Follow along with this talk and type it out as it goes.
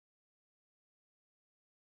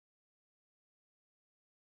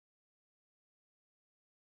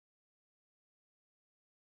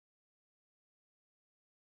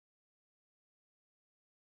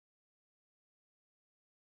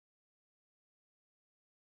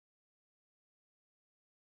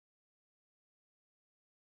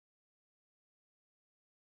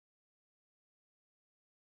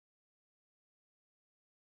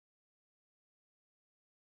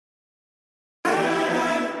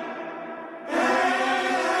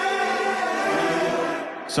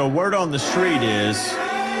So word on the street is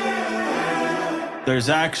there's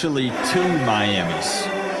actually two Miamis.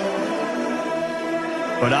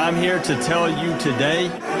 But I'm here to tell you today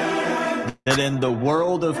that in the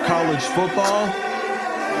world of college football,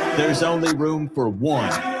 there's only room for one.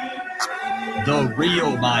 The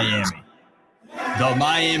real Miami. The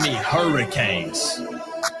Miami Hurricanes.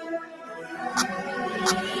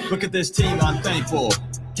 Look at this team, I'm thankful.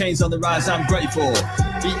 Canes on the rise, I'm grateful.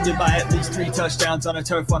 Beating you by at least 3 touchdowns on a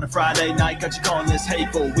turf on a Friday night. Got you calling this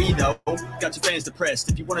hateful, we know. Got your fans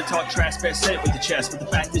depressed. If you want to talk trash, best say it with the chest. But the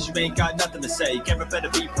fact is you ain't got nothing to say. Camera better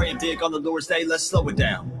be praying big on the Lord's Day. Let's slow it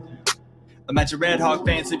down. Imagine RedHawks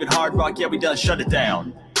fans leaving Hard Rock. Yeah, we done shut it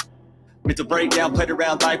down. Mental breakdown, played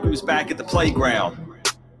around like we was back at the playground.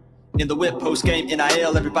 In the whip post-game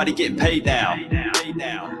NIL, everybody getting paid now. Paid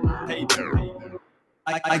now. Paid now.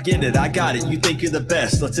 I get it, I got it, you think you're the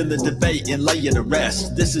best. Let's end the debate and lay you to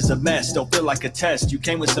rest. This is a mess, don't feel like a test. You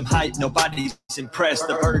came with some hype, nobody's impressed.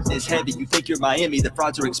 The burden is heavy, you think you're Miami. The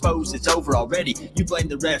frauds are exposed, it's over already. You blame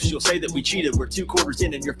the refs, you'll say that we cheated. We're 2 quarters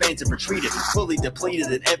in and your fans have retreated. Fully depleted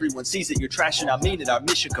and everyone sees it. You're trashing, I mean it, our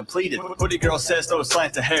mission completed. Hoodie girl says throw a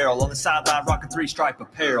slant to Harold. On the sideline rocking 3-stripe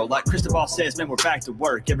apparel. Like Cristobal says, man, we're back to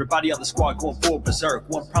work. Everybody on the squad going full berserk.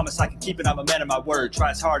 One promise I can keep it, I'm a man of my word. Try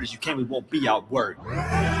as hard as you can, we won't be outworked.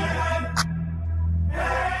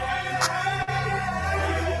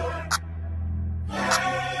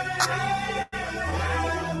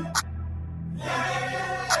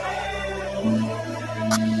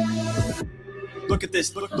 Look at this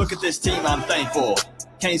team, I'm thankful.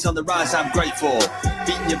 Canes on the rise, I'm grateful.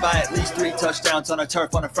 Beating you by at least 3 touchdowns on a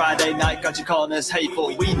turf on a Friday night. Got you calling us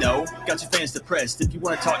hateful, we know. Got your fans depressed. If you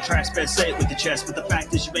want to talk trash, best say it with the chest. But the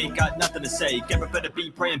fact is you ain't got nothing to say. Never better be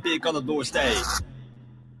praying big on the Lord's Day.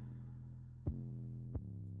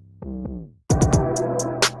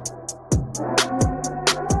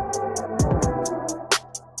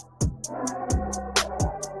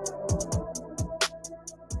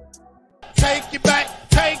 Take it back,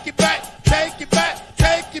 take it back, take it back,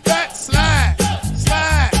 take it back. Slide,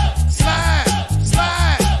 slide, slide,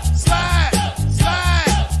 slide, slide,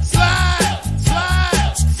 slide, slide,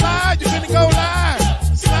 slide, slide. You finna go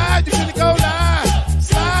live. Slide, you finna go live.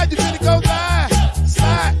 Slide, you finna go live.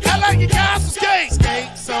 Slide. I like you got some skate.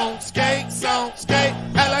 Skate, song, skate, song, skate.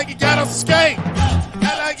 I like you got on some skate.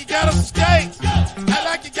 I like you got on some skate. I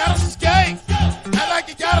like you got on some skate. I like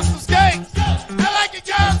you got on some skate. I like you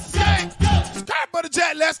got on some skate. But the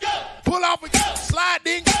jet, let's pull off with you,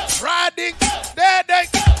 sliding, riding, standing,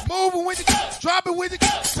 moving with you, dropping with you,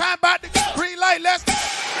 time about the green light, let's go.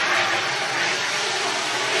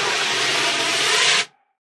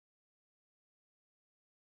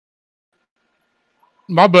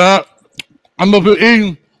 My bad. I'm up here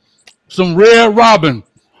eating some Red Robin.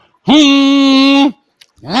 B12.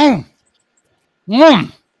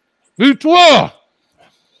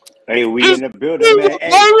 Hey, we in the building, man.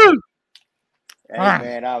 Hey,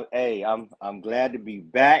 man, I'm glad to be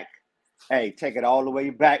back. Hey, take it all the way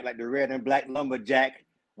back like the red and black lumberjack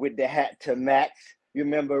with the hat to match. You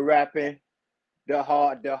remember rapping the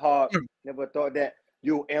hard. Never thought that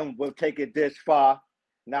UM will take it this far.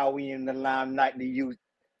 Now we in the limelight to use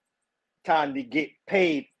time to get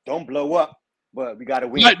paid. Don't blow up, but we gotta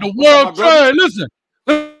win. Like the world trade. Listen,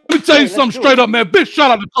 let me tell you something straight up, man. Big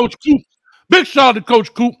shout out to Coach Coop. Big shout out to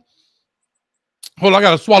Coach Coop. Hold on, I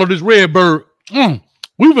gotta swallow this red bird. We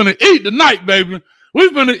finna eat tonight, baby. We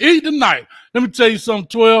finna eat tonight. Let me tell you something,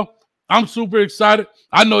 12. I'm super excited.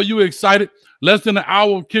 I know you excited. Less than an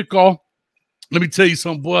hour of kickoff. Let me tell you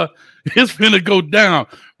something, boy. It's finna go down.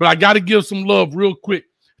 But I got to give some love real quick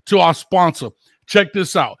to our sponsor. Check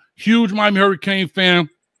this out. Huge Miami Hurricane fan.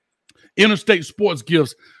 Interstate Sports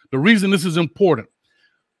Gifts. The reason this is important,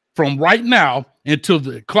 from right now until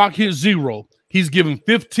the clock hits 0, he's giving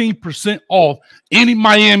 15% off any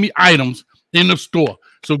Miami items in the store.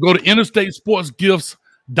 So go to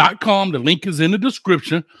interstatesportsgifts.com. The link is in the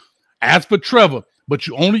description. Ask for Trevor, but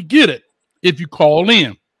you only get it if you call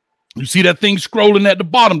in. You see that thing scrolling at the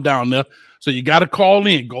bottom down there. So you got to call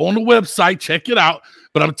in. Go on the website, check it out.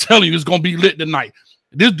 But I'm telling you, it's going to be lit tonight.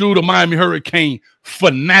 This dude, a Miami Hurricane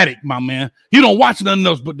fanatic, my man. He don't watch nothing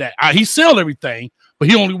else but that. He sell everything, but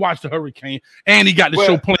he only watched the Hurricane. And he got the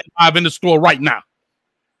show playing live in the store right now.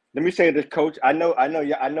 Let me say this, Coach. I know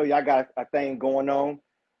y'all got a thing going on,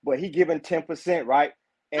 but he giving 10%, right?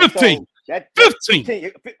 And 15. So that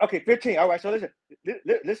 15. Okay, 15. All right. So listen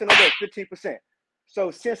to this, 15%.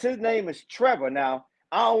 So since his name is Trevor, now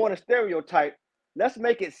I don't want to stereotype. Let's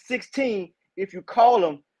make it 16 if you call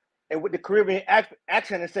him and with the Caribbean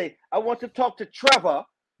accent and say, I want to talk to Trevor.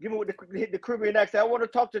 Give him with hit the Caribbean accent. I want to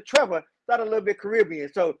talk to Trevor. Not a little bit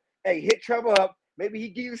Caribbean. So, hey, hit Trevor up. Maybe he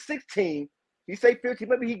give you 16. He say 15.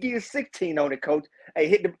 Maybe he give you 16 on it, coach. Hey,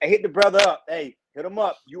 hit the brother up. Hey, hit him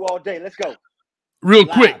up. You all day. Let's go. Real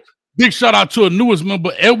quick. Big shout out to a newest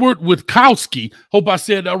member, Edward Witkowski. Hope I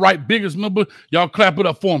said that right. Biggest member. Y'all clap it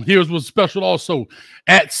up for him. Here's what's special also.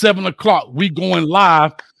 At 7 o'clock, we going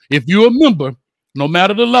live. If you're a member, no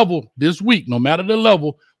matter the level this week, no matter the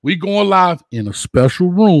level, we going live in a special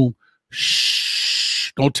room.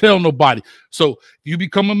 Shh. Don't tell nobody. So if you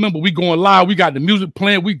become a member, we going live. We got the music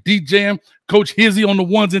playing. We DJing. Coach Hizzy on the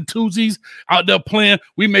ones and twosies out there playing.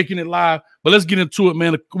 We making it live. But let's get into it,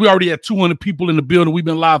 man. We already had 200 people in the building. We've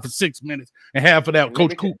been live for 6 minutes. And half of that,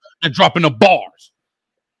 Coach Coop, and dropping the bars.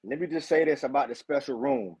 Let me just say this about the special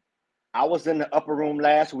room. I was in the upper room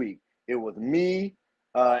last week. It was me,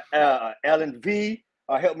 Ellen V.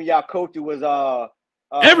 Help me out, Coach. It was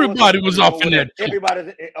everybody was off in that. Everybody's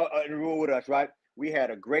in the room with us, right? We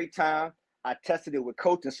had a great time. I tested it with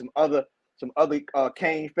Coach and some other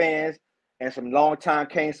Kane fans and some longtime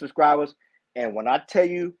Kane subscribers. And when I tell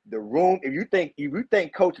you the room, if you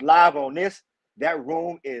think Coach live on this, that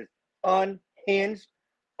room is unhinged,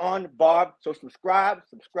 unbarbed. So subscribe.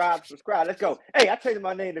 Let's go. Hey, I tell you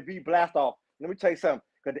my name, the V Blast Off. Let me tell you something.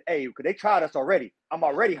 Because they tried us already. I'm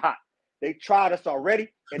already hot. They tried us already.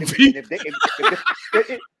 And if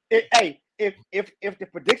the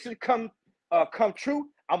predictions come true,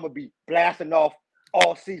 I'm gonna be blasting off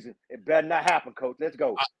all season. It better not happen, Coach. Let's go.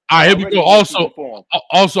 All right, here we go. Also,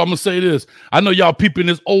 I'm gonna say this. I know y'all peeping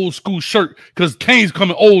this old school shirt because Kane's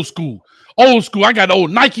coming old school. Old school. I got the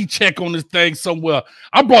old Nike check on this thing somewhere.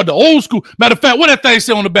 I brought the old school. Matter of fact, what that thing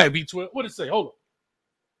say on the back, V12? What it say? Hold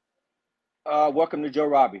on. Welcome to Joe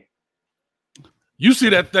Robbie. You see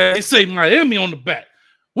that thing? It say Miami on the back.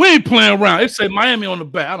 We ain't playing around. It say Miami on the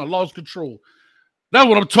back. I done lost control. That's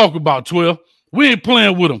what I'm talking about, 12. We ain't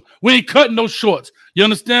playing with them. We ain't cutting no shorts. You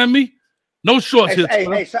understand me? No shorts here. Shout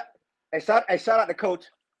out to Coach.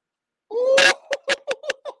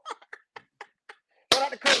 Shout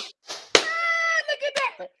out to Coach. Look at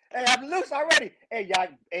that. Hey, I'm loose already. Hey, y'all.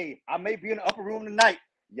 Hey, I may be in the upper room tonight.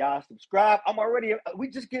 Y'all subscribe. I'm already. We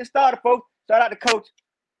just getting started, folks. Shout out to Coach.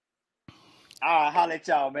 I'll holler at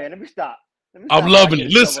y'all, man. Let me stop. I'm loving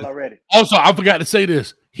it. Listen. Also, I forgot to say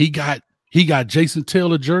this. He got Jason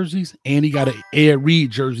Taylor jerseys and he got an Ed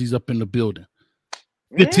Reed jerseys up in the building.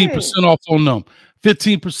 15% off on them.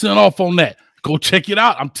 15% off on that. Go check it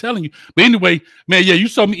out. I'm telling you. But anyway, man, yeah, you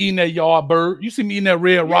saw me eating that yard bird. You see me eating that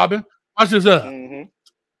red robin. Watch this up.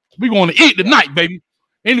 We going to eat tonight, baby.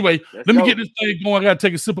 Anyway, let me get this thing going. I got to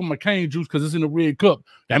take a sip of my cane juice because it's in a red cup.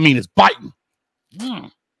 That means it's biting.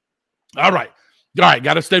 All right.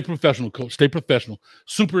 Got to stay professional, Coach. Stay professional.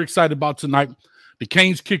 Super excited about tonight. The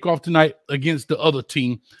Canes kick off tonight against the other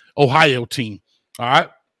team, Ohio team. All right.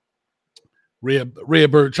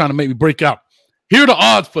 Redbird trying to make me break out. Here are the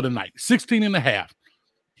odds for the night, 16.5.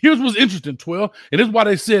 Here's what's interesting, 12. And this is why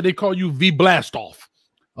they said they call you V Blast Off.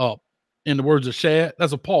 In the words of Shad,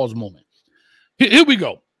 that's a pause moment. Here we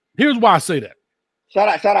go. Here's why I say that. Shout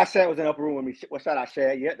out Shad was in the upper room with me. Well, shout out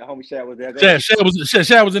Shad. Yeah, the homie Shad was there.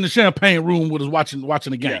 Shad was in the champagne room with us watching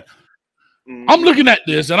the game. Yeah. I'm looking at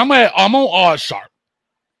this, and I'm on Odds Sharp.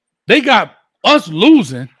 They got us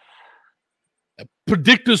losing.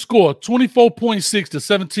 Predicted score 24.6 to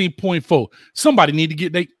 17.4. Somebody need to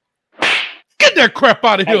get that crap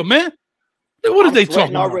out of here, man. What are they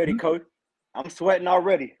talking about already, Coach? I'm sweating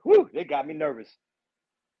already. Whew, they got me nervous.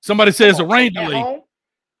 Somebody says a rain delay.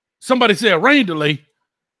 Somebody said a rain delay.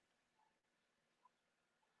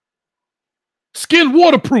 Skin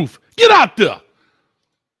waterproof. Get out there.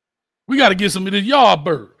 We got to get some of this yard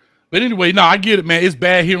bird. But anyway, I get it, man. It's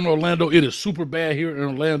bad here in Orlando. It is super bad here in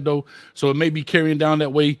Orlando. So it may be carrying down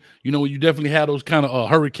that way. You know, you definitely have those kind of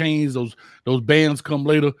hurricanes, those bands come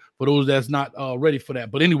later for those that's not ready for that.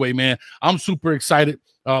 But anyway, man, I'm super excited.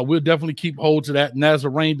 We'll definitely keep hold to that. And that's a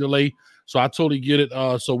rain delay. So I totally get it.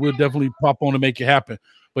 So we'll definitely pop on to make it happen.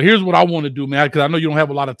 But here's what I want to do, man, because I know you don't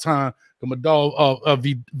have a lot of time. My dog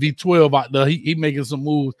V12 out there, he making some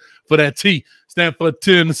moves for that T. Stand for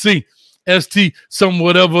Tennessee. ST, some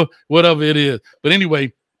whatever it is. But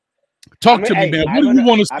anyway, talk to me, man. What do you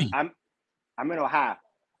want to see? I'm in Ohio.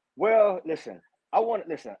 Well, listen, I want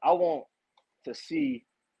to see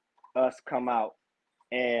us come out,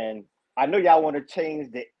 and I know y'all want to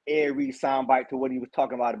change the Ed Reed soundbite to what he was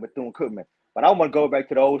talking about in Bethune-Cookman, but I want to go back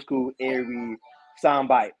to the old school Ed Reed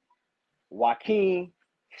soundbite. Joaquin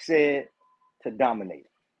said to dominate.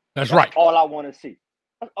 That's right. All I want to see.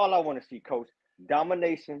 That's all I want to see, Coach.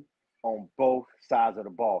 Domination on both sides of the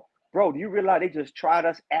ball. Bro, do you realize they just tried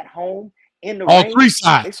us at home in the All range. three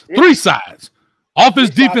sides. Three sides. Offense,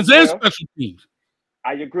 defense, and special teams.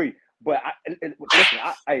 I agree. But listen,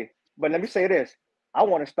 but let me say this. I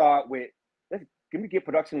want to start with, let me get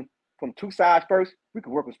production from two sides first. We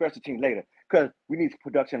can work with special teams later because we need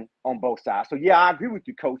production on both sides. So yeah, I agree with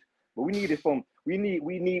you, Coach. But we need it from we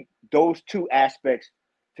need those two aspects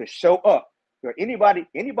to show up. So anybody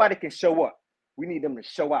can show up. We need them to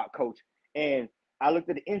show out, Coach. And I looked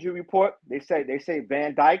at the injury report. They say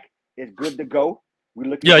Van Dyke is good to go. We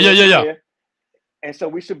look at yeah. And so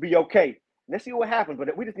we should be okay. Let's see what happens.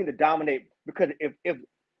 But we just need to dominate because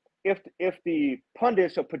if the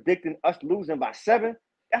pundits are predicting us losing by 7,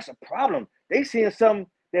 that's a problem. They seeing something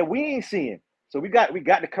that we ain't seeing. So we got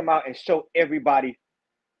to come out and show everybody,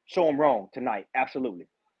 show them wrong tonight. Absolutely.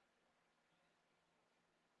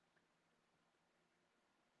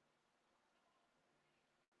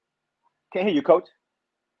 Can't hear you, Coach.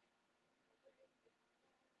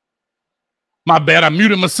 My bad. I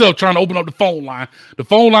muted myself trying to open up the phone line. The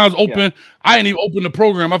phone line's open. Yeah. I ain't even opened the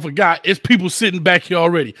program. I forgot. It's people sitting back here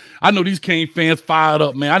already. I know these Cane fans fired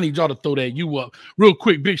up, man. I need y'all to throw that you up. Real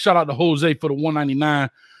quick, big shout out to Jose for the 199.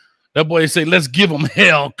 That boy say, let's give them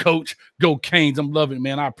hell, Coach. Go Canes. I'm loving it,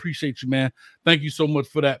 man. I appreciate you, man. Thank you so much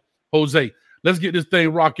for that, Jose. Let's get this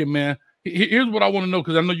thing rocking, man. Here's what I want to know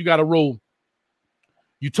because I know you got a role.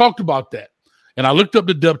 You talked about that, and I looked up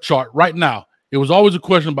the depth chart right now. It was always a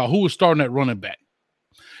question about who was starting at running back.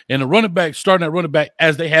 And the running back starting at running back,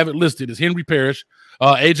 as they have it listed, is Henry Parrish,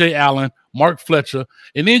 A.J. Allen, Mark Fletcher.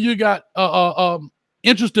 And then you got,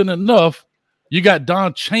 interesting enough, you got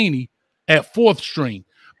Don Chaney at 4th string.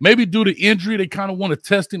 Maybe due to injury, they kind of want to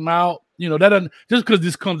test him out. You know, that doesn't, just because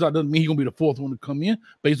this comes out doesn't mean he's going to be the 4th one to come in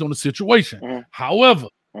based on the situation. Mm-hmm. However,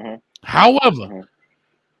 Mm-hmm.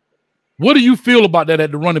 What do you feel about that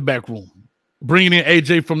at the running back room? Bringing in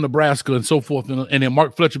AJ from Nebraska and so forth, and then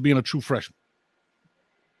Mark Fletcher being a true freshman.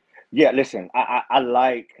 Yeah, listen, I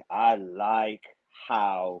like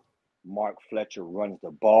how Mark Fletcher runs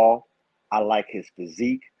the ball. I like his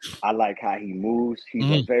physique. I like how he moves.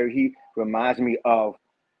 He reminds me of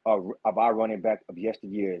our running back of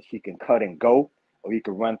yesteryears. He can cut and go, or he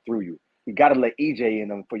can run through you. You got to let EJ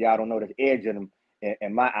in him for y'all don't know there's edge in him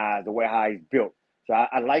in my eyes, the way how he's built. So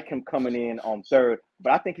I like him coming in on 3rd,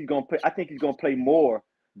 but I think he's gonna play more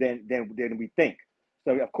than we think.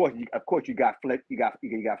 So of course you got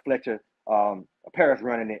Fletcher, Parrish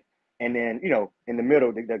running it, and then in the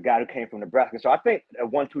middle the guy who came from Nebraska. So I think a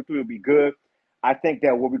 1-2-3 will be good. I think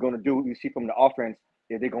that what we're gonna do, you see from the offense,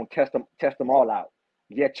 is they're gonna test them all out.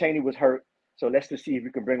 Yeah, Chaney was hurt, so let's just see if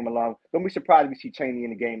we can bring him along. Don't be surprised if we see Chaney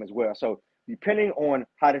in the game as well. So depending on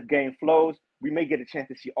how this game flows, we may get a chance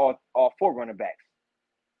to see all 4 running backs.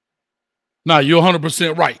 No, you're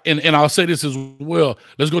 100% right. And I'll say this as well.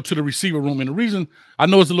 Let's go to the receiver room. And the reason, I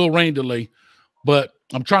know it's a little rain delay, but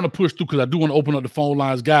I'm trying to push through because I do want to open up the phone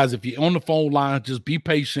lines. Guys, if you're on the phone line, just be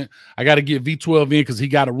patient. I got to get V12 in because he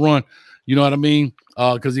got to run. You know what I mean?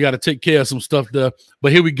 Because he got to take care of some stuff there.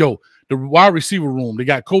 But here we go. The wide receiver room. They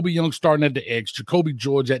got Kobe Young starting at the X, Jacoby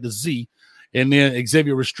George at the Z, and then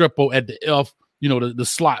Xavier Restrepo at the F, the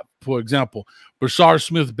slot, for example. Brashard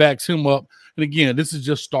Smith backs him up. And again, this is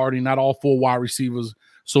just starting, not all 4 wide receivers,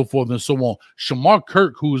 so forth and so on. Shamar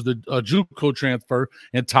Kirk, who is the JUCO transfer,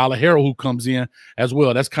 and Tyler Harrell, who comes in as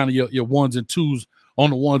well. That's kind of your 1s and 2s on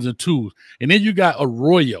the 1s and 2s. And then you got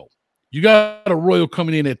Arroyo. You got Arroyo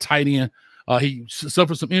coming in at tight end. He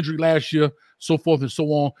suffered some injury last year, so forth and so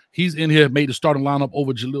on. He's in here, made the starting lineup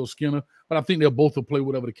over Jaleel Skinner. But I think they'll both will play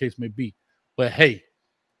whatever the case may be. But, hey,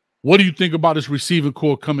 what do you think about this receiving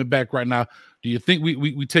core coming back right now? Do you think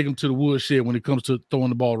we take them to the woodshed when it comes to throwing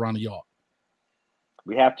the ball around the yard?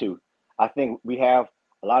 We have to. I think we have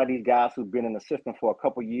a lot of these guys who've been in the system for a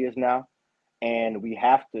couple years now, and we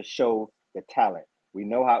have to show the talent. We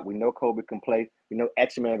know Kobe can play. We know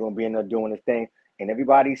X-Man going to be in there doing his thing, and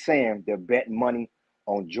everybody's saying they're betting money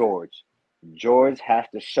on George. George has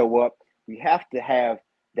to show up. We have to have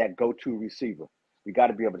that go-to receiver. We got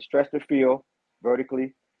to be able to stretch the field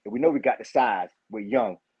vertically, and we know we got the size. We're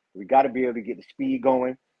young. We got to be able to get the speed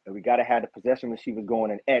going, and we got to have the possession receivers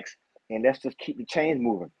going in X, and let's just keep the chains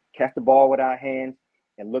moving. Catch the ball with our hands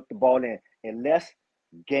and look the ball in, and let's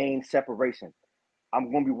gain separation.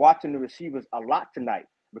 I'm going to be watching the receivers a lot tonight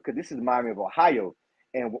because this is Miami of Ohio,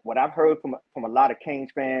 and what I've heard from a lot of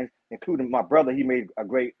Canes fans, including my brother, he made a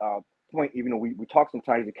great point. Even though we talk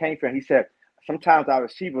sometimes, he's a Canes fan. He said sometimes our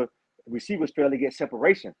receivers fail to get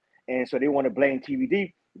separation, and so they want to blame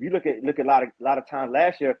TVD. If you look at a lot of times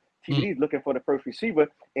last year, TVD is looking for the first receiver,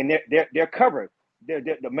 and they're covered. They're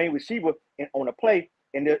the main receiver on a play,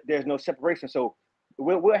 and there's no separation. So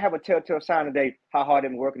we'll have a telltale sign today how hard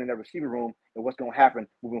they've been working in the receiving room and what's going to happen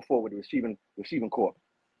moving forward with the receiving corps.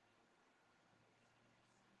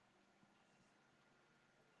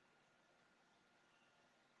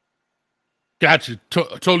 Gotcha.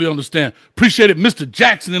 Totally understand. Appreciate it. Mr.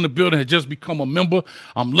 Jackson in the building has just become a member.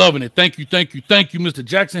 I'm loving it. Thank you, thank you, thank you. Mr.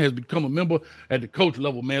 Jackson has become a member at the coach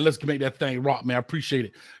level, man. Let's make that thing rock, man. I appreciate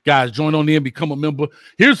it. Guys, join on in, become a member.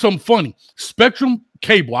 Here's something funny. Spectrum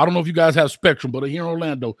Cable. I don't know if you guys have Spectrum, but here in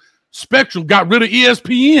Orlando, Spectrum got rid of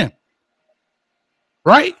ESPN.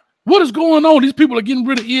 Right? What is going on? These people are getting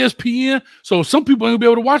rid of ESPN, so some people ain't gonna be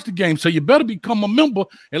able to watch the game. So you better become a member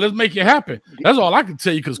and let's make it happen. That's all I can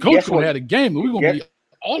tell you, because Coach gonna have a game and we're gonna be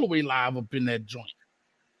all the way live up in that joint.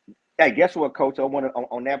 Hey, guess what, Coach? I want to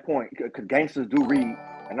on that point, because gangsters do read,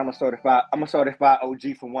 and I'm a certified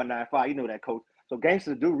OG from 195. You know that, Coach. So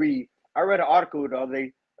gangsters do read. I read an article the other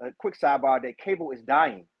day. A quick sidebar: that cable is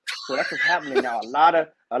dying. So that's what's happening now.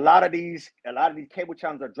 A lot of these cable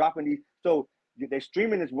channels are dropping these. So they're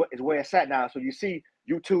streaming is where it's at now. So you see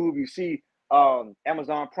YouTube, you see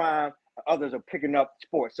Amazon Prime, others are picking up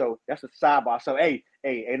sports. So that's a sidebar. So hey,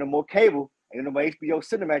 ain't no more cable, ain't no more HBO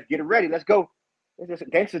Cinemax. Get it ready. Let's go.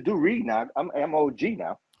 Gangsters do read now. I'm OG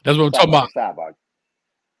now. That's what I'm talking about. Sidebar.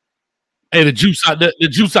 Hey, the juice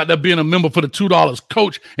out there being a member for the $2.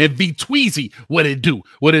 Coach and V Tweezy, what it do?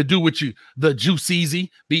 What it do with you? The juice easy,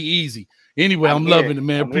 be easy. Anyway, I'm loving it,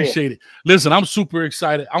 man. Appreciate it. Listen, I'm super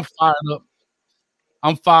excited. I'm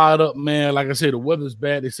fired up, man. Like I said, the weather's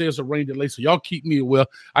bad. They say it's a rain delay, so y'all keep me well.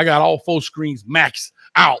 I got all 4 screens maxed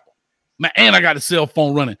out, and I got the cell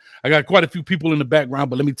phone running. I got quite a few people in the background,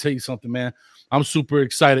 but let me tell you something, man. I'm super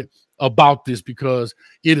excited about this because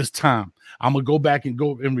it is time. I'm going to go back and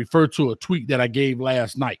refer to a tweet that I gave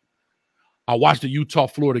last night. I watched the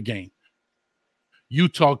Utah-Florida game.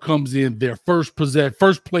 Utah comes in their first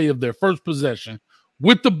play of their first possession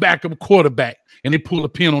with the backup quarterback, and they pull a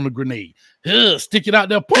pin on the grenade. Stick it out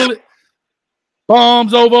there, pull it.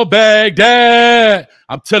 Bombs over Baghdad.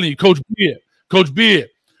 I'm telling you, Coach Beard,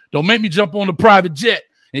 don't make me jump on the private jet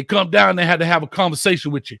and come down and have to have a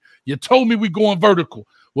conversation with you. You told me we going vertical.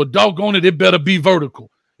 Well, doggone it better be vertical.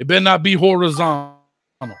 It better not be horizontal.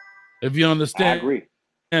 If you understand. I agree.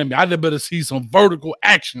 I better see some vertical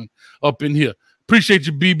action up in here. Appreciate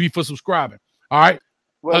you, BB, for subscribing. All right.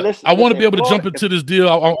 Well, listen, I want to be able to jump into this deal.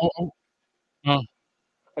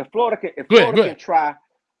 If Florida can try,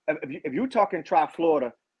 if Utah can try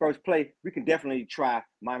Florida first play, we can definitely try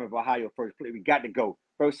Miami of Ohio first play. We got to go.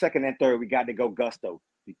 First, second, and third, we got to go gusto.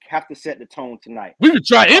 We have to set the tone tonight. We could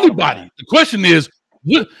try anybody. The question is,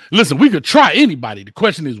 listen, we could try anybody. The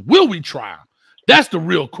question is, will we try? That's the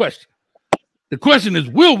real question. The question is,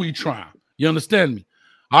 will we try? You understand me?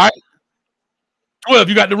 All right. 12,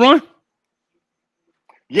 you got the run?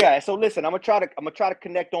 Yeah. So listen, I'm gonna try to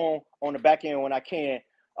connect on the back end when I can.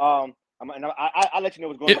 I'll let you know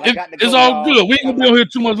what's going on. It's all good. We ain't gonna be on here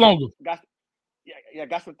too much longer. Got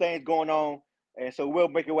some things going on, and so we'll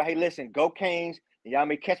make it. Hey, listen, go Canes, and y'all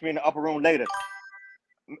may catch me in the upper room later.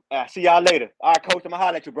 See y'all later. All right, Coach, I'm gonna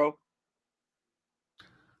holler at you, bro.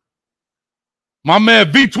 My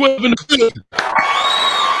man V12 in the field.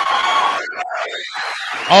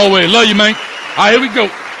 Always love you, man. All right, here we go.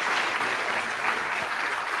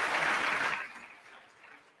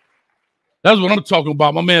 That's what I'm talking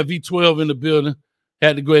about. My man V12 in the building.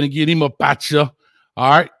 Had to go ahead and get him up at you. All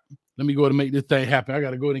right. Let me go ahead and make this thing happen. I got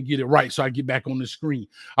to go ahead and get it right so I get back on the screen.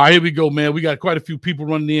 All right, here we go, man. We got quite a few people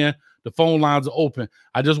running in. The phone lines are open.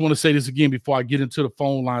 I just want to say this again before I get into the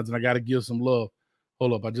phone lines, and I got to give some love.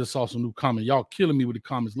 Hold up. I just saw some new comments. Y'all killing me with the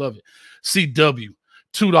comments. Love it. CW,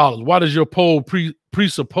 $2. Why does your poll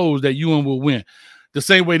presuppose that UN will win? The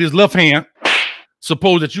same way this left hand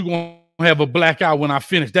suppose that you're going to have a black eye when I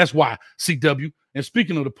finish. That's why, CW. And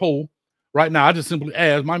speaking of the poll, right now, I just simply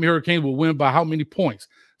asked, Miami Hurricanes will win by how many points?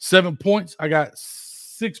 7 points. I got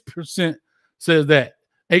 6% says that.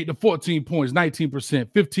 8 to 14 points,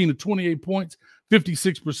 19%. 15 to 28 points,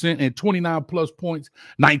 56%. And 29 plus points,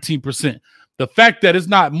 19%. The fact that it's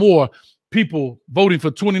not more people voting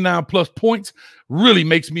for 29 plus points really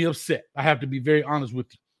makes me upset. I have to be very honest with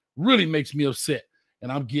you. Really makes me upset.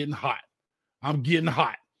 And I'm getting hot. I'm getting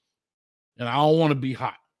hot. And I don't want to be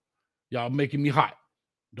hot. Y'all making me hot.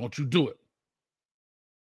 Don't you do it.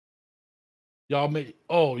 Y'all make,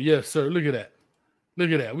 oh, yes, sir. Look at that. Look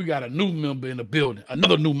at that. We got a new member in the building.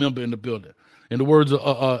 Another new member in the building. In the words of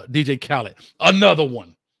DJ Khaled. Another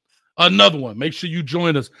one. Another one. Make sure you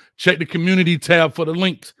join us. Check the community tab for the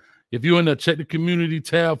links. If you're in there, check the community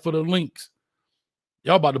tab for the links.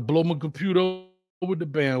 Y'all about to blow my computer with the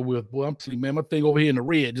bandwidth. Boy, I'm telling you, man, my thing over here in the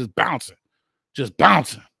red just bouncing. Just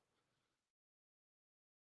bouncing.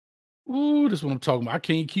 Ooh, this is what I'm talking about. I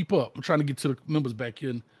can't keep up. I'm trying to get to the members back here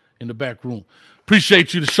in the back room.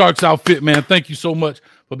 Appreciate you, the Sharks Outfit, man. Thank you so much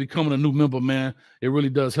for becoming a new member, man. It really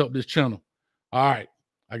does help this channel. All right.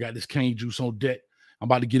 I got this cane juice on deck. I'm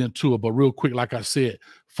about to get into it, but real quick, like I said,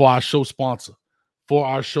 for our show sponsor,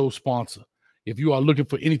 if you are looking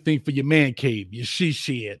for anything for your man cave, your she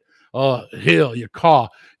shed, hell, your car,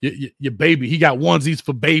 your baby, he got onesies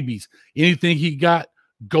for babies. Anything he got,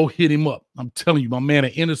 go hit him up. I'm telling you, my man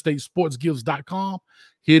at interstatesportsgifts.com,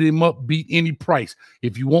 hit him up, beat any price.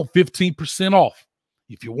 If you want 15% off,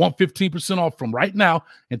 from right now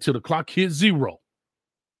until the clock hits 0,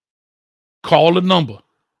 call the number.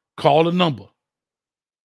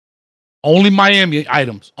 Only Miami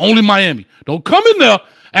items. Only Miami. Don't come in there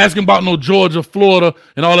asking about no Georgia, Florida,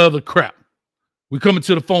 and all the other crap. We coming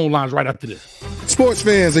to the phone lines right after this. Sports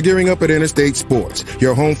fans are gearing up at Interstate Sports,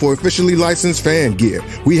 your home for officially licensed fan gear.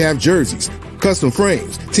 We have jerseys, custom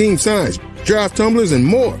frames, team signs, draft tumblers, and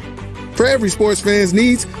more. For every sports fan's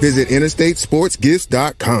needs, visit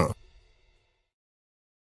interstatesportsgifts.com.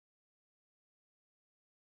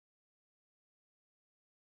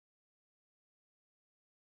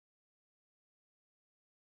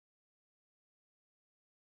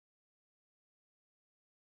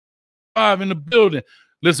 In the building.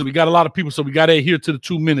 Listen, we got a lot of people, so we got to adhere to the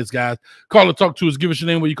 2 minutes, guys. Call or talk to us. Give us your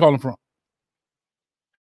name. Where you calling from?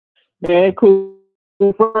 Man, cool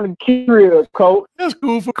from the crib, coach. That's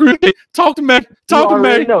cool for Chris. Talk to me. Talk to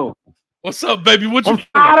me. Know. What's up, baby? What you? I'm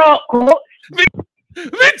fired up, coach. Me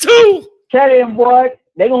too. Tell them, boy,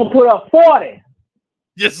 they gonna put up 40.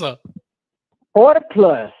 Yes, sir. 40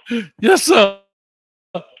 plus. Yes, sir.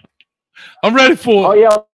 I'm ready for it. Oh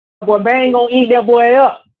yeah, boy, they ain't gonna eat that boy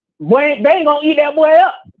up. Boy, they ain't gonna eat that boy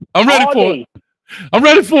up. I'm ready for it. I'm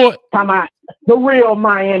ready for it. Talking about the real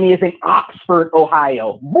Miami is in Oxford,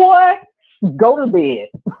 Ohio. Boy, go to bed.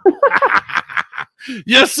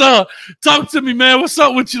 Yes, sir. Talk to me, man. What's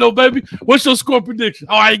up with you, though, baby? What's your score prediction?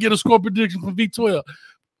 Oh, I ain't get a score prediction from V12.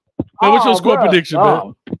 Man, what's your score prediction,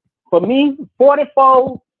 man? For me,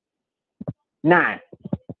 44-9.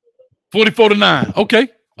 44-9. Okay.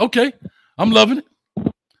 I'm loving it.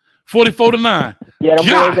 44-9. Yeah, them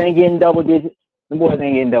boys ain't getting double digits.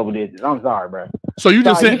 I'm sorry, bro. So you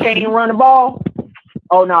just said you can't even run the ball?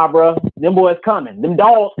 Oh, nah, bro. Them boys coming. Them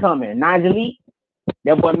dogs coming. Nigel Lee,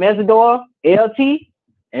 that boy Mesidor, LT,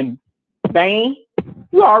 and Bain.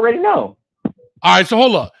 You already know. All right, so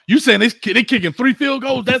hold up. You saying they kicking 3 field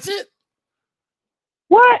goals? That's it?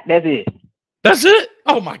 What? That's it. That's it?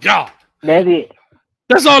 Oh, my God. That's it.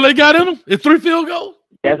 That's all they got in them? It's 3 field goals?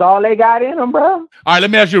 That's all they got in them, bro. All right,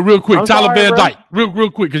 let me ask you real quick. I'm Tyler sorry, Van bro. Dyke.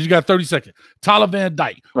 Real quick, because you got 30 seconds. Tyler Van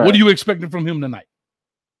Dyke. Right. What are you expecting from him tonight?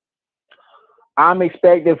 I'm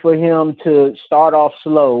expecting for him to start off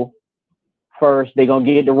slow first. They're going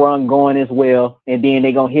to get the run going as well, and then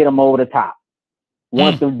they're going to hit him over the top.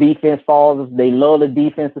 Once the defense falls, they lull the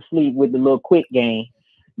defense to sleep with the little quick game.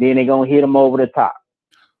 Then they're going to hit him over the top.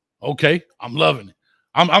 Okay, I'm loving it.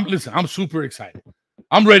 Listen, I'm super excited.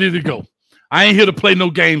 I'm ready to go. I ain't here to play no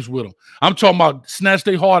games with them. I'm talking about snatch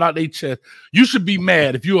their heart out their chest. You should be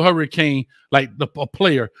mad if you're a Hurricane, like a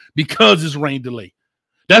player, because it's rain delay.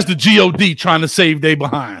 That's the GOD trying to save their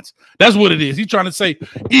behinds. That's what it is. He's trying to say,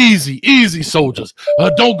 easy, soldiers.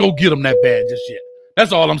 Don't go get them that bad just yet.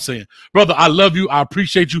 That's all I'm saying. Brother, I love you. I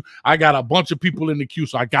appreciate you. I got a bunch of people in the queue,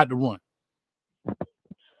 so I got to run.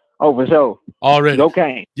 Oh, for sure. Already.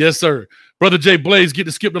 Okay. Yes, sir. Brother Jay Blaze, get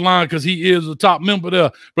to skip the line because he is a top member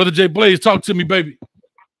there. Brother Jay Blaze, talk to me, baby.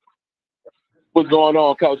 What's going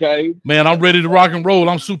on, Coach Hayes? Man, I'm ready to rock and roll.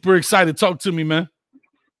 I'm super excited. Talk to me, man.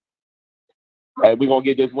 Hey, we gonna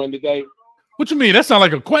get this win today? What you mean? That sounds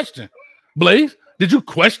like a question. Blaze, did you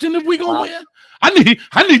question if we gonna win? I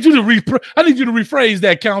need you to rephrase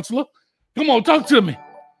that, counselor. Come on, talk to me.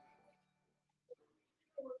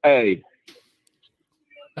 Hey.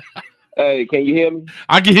 Hey, can you hear me?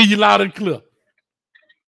 I can hear you loud and clear.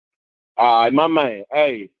 All right, my man.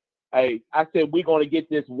 Hey, I said we're going to get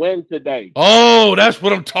this win today. Oh, that's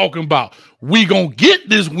what I'm talking about. We going to get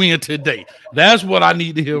this win today. That's what I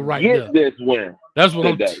need to hear right now. Get this win. That's what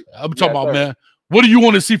today. I'm talking about, man. What do you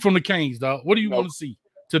want to see from the Canes, dog? What do you want to see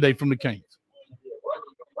today from the Canes?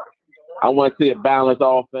 I want to see a balanced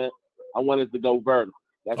offense. I want us to go vertical.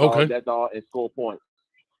 That's all, and score points.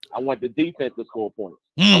 I want the defense to score points.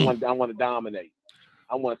 I want to dominate.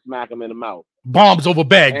 I want to smack them in the mouth. Bombs over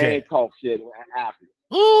Baghdad. And talk shit after.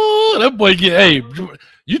 Oh, that boy hey,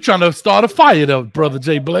 you trying to start a fire though, Brother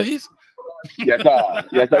Jay Blaze. Yes, sir.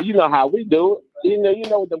 Yes, sir. You know how we do it. You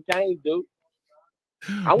know what them Canes do.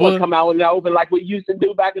 I want to come out in the open like we used to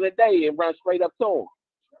do back in the day and run straight up to them.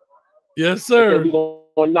 Yes, sir. He's going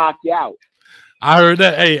to knock you out. I heard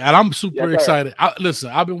that. Hey, and I'm super Yes, excited. Listen,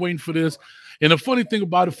 I've been waiting for this. And the funny thing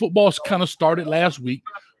about it, football's kind of started last week.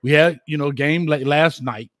 We had, a game last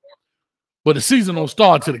night. But the season don't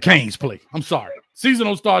start till the Canes play. I'm sorry. Season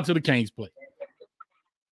don't start till the Canes play.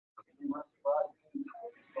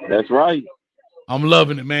 That's right. I'm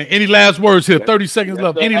loving it, man. Any last words here? 30 seconds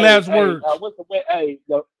left. Any last words? What's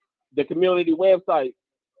the community website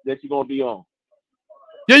that you're going to be on?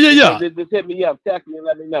 Yeah. Just hit me up, text me, and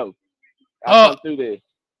let me know. I'll come through there.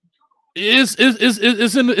 It's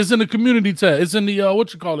in the community tab. It's in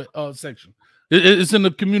the section. It's in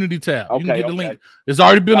the community tab. You can get the link. It's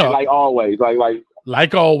already been up. Like always,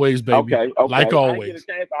 like always, baby. Okay. Like always. I get a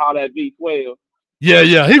chance to holler at V12.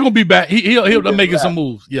 Yeah. He gonna be back. He'll making some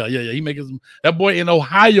moves. Yeah. He making some. That boy in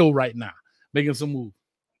Ohio right now making some moves.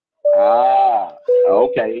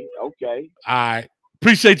 Okay. All right.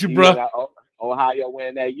 Appreciate you, bro. Ohio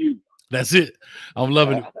winning that U. That's it. I'm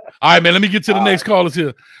loving it. All right, man. Let me get to the next callers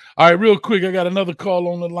here. All right, real quick. I got another call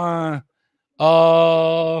on the line.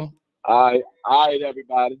 All right,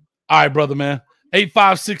 everybody. All right, brother, man.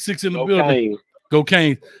 8566 in the building. Canes. Go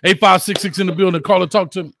Canes. 8566 in the building. Caller,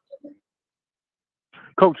 talk to me.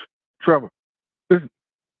 Coach Trevor.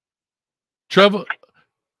 Trevor?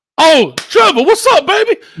 Oh, Trevor, what's up,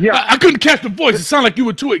 baby? Yeah. I couldn't catch the voice. It sounded like you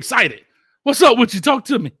were too excited. What's up with you? Talk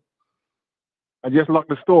to me. I just locked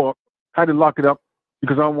the store. Had to lock it up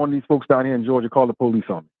because I don't want these folks down here in Georgia call the police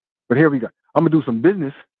on me. But here we go. I'm going to do some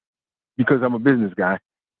business because I'm a business guy.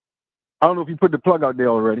 I don't know if you put the plug out there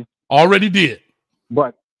already. Already did.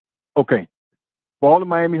 But, okay. For all the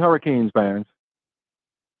Miami Hurricanes fans,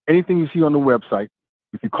 anything you see on the website,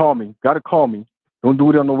 if you call me, got to call me. Don't do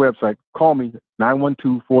it on the website. Call me,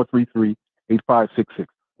 912-433-8566.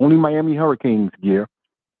 Only Miami Hurricanes gear,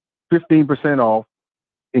 15% off,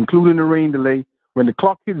 including the rain delay. When the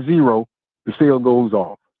clock hits 0, the sale goes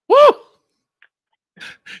off. Woo!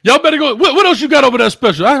 Y'all better go. What else you got over there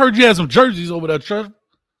special? I heard you had some jerseys over there, Trevor.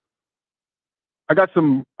 I got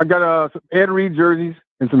some Ed Reed jerseys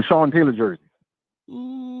and some Sean Taylor jerseys.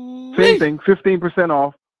 Same thing, 15%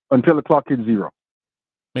 off until the clock hits 0.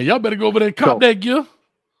 Man, y'all better go over there and cop that gear.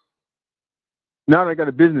 Now that I got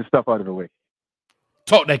the business stuff out of the way.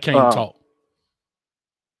 Talk that Cane talk.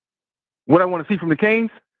 What I want to see from the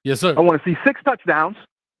Canes? Yes, sir. I want to see 6 touchdowns,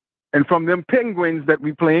 and from them Penguins that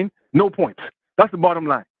we playing, no points. That's the bottom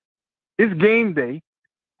line. It's game day.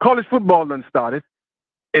 College football done started.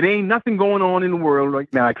 It ain't nothing going on in the world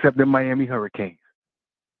right now except the Miami Hurricanes.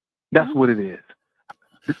 That's what it is.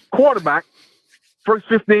 The quarterback, first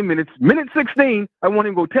 15 minutes, minute 16, I want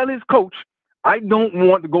him to go tell his coach, I don't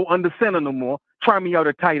want to go under center no more. Try me out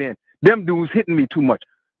at tight end. Them dudes hitting me too much.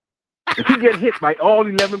 If he get hit by all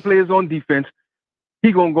 11 players on defense,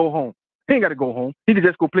 he going to go home. He ain't got to go home. He could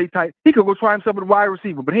just go play tight. He could go try himself at wide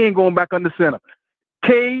receiver, but he ain't going back under center.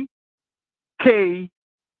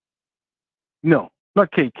 No,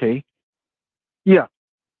 not KK. Yeah.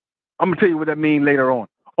 I'm going to tell you what that means later on.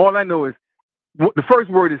 All I know is the first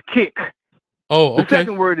word is kick. Oh, okay. The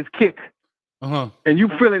second word is kick. Uh-huh. And you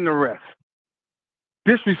fill in the rest.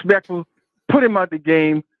 Disrespectful. Put him out the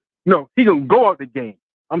game. No, he going to go out the game.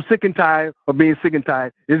 I'm sick and tired of being sick and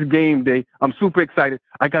tired. It's game day. I'm super excited.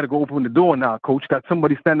 I got to go open the door now, Coach. Got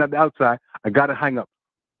somebody standing at the outside. I got to hang up.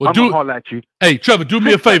 Well, I'm going to holler at you. Hey, Trevor, do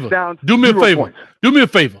me a favor. Do me a favor. Points. Do me a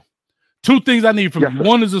favor. 2 things I need from you.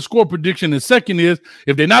 One is a score prediction. And second is,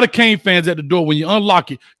 if they're not a Cane fans at the door, when you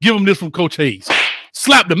unlock it, give them this from Coach Hayes.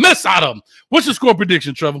 Slap the mess out of them. What's your score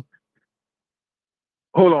prediction, Trevor?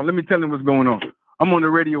 Hold on. Let me tell him what's going on. I'm on the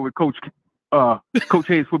radio with Coach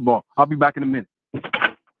Hayes football. I'll be back in a minute.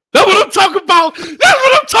 That's what I'm talking about. That's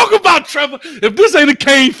what I'm talking about, Trevor. If this ain't a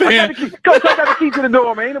Cane fan. Coach, I got the key to the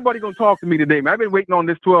door, man. Ain't nobody going to talk to me today, man. I've been waiting on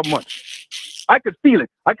this 12 months. I could feel it.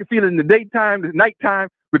 I could feel it in the daytime, the nighttime,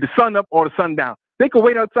 with the sun up or the sun down. They could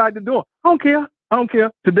wait outside the door. I don't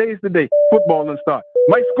care. Today is the day. Football will start.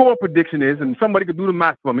 My score prediction is, and somebody could do the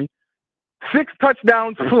math for me, 6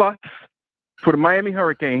 touchdowns plus for the Miami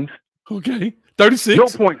Hurricanes. Okay. 36. No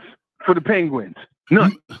points for the Penguins.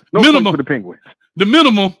 None. No minimum points for the Penguins. The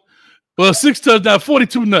minimum, 6 touchdowns,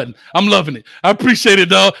 42-0. I'm loving it. I appreciate it,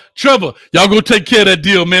 dog. Trevor, y'all go take care of that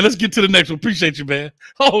deal, man. Let's get to the next one. Appreciate you, man.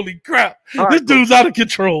 Holy crap. This dude's out of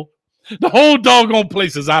control. The whole doggone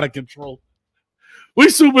place is out of control. We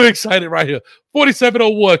super excited right here.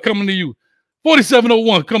 4701 coming to you.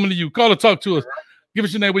 4701 coming to you. Call or talk to us. Give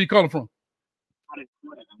us your name. Where you calling from?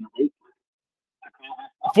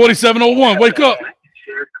 4701. Wake up.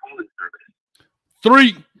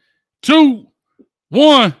 3, 2,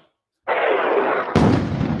 1. All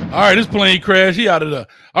right, this plane crashed. He out of there.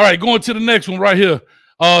 All right, going to the next one right here.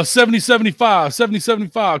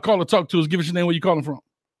 7075. Call or talk to us. Give us your name. Where you calling from?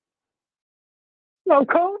 Hello,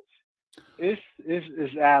 Coach.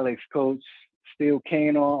 It's Alex, Coach. Still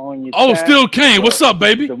Kane on your Oh, chat. Still Kane. What's up,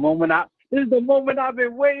 baby? This is the moment I've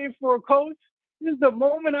been waiting for, Coach. This is the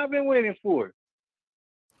moment I've been waiting for.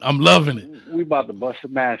 I'm loving it. We about to bust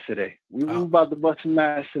some ass today. We about to bust some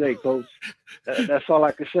ass today, Coach. That's all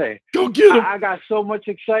I can say. Go get him. I got so much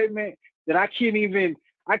excitement that I can't even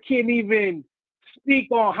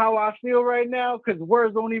speak on how I feel right now because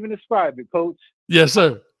words don't even describe it, Coach. Yes,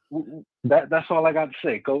 sir. That's all I got to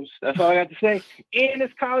say, Coach. That's all I got to say. And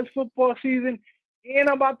it's college football season, and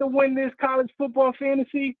I'm about to win this college football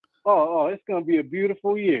fantasy. Oh, it's gonna be a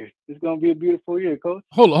beautiful year. It's gonna be a beautiful year, Coach.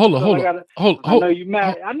 Hold on. I know you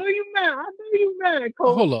mad. I know you mad,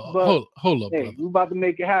 Coach. Hold up, hey, brother. we about to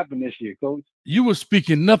make it happen this year, Coach. You were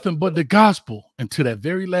speaking nothing but the gospel until that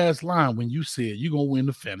very last line when you said you're gonna win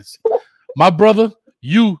the fantasy. My brother,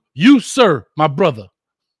 you, sir, my brother.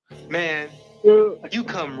 Man, you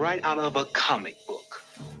come right out of a comic book.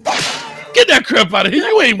 Get that crap out of here.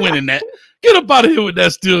 You ain't winning that. Get up out of here with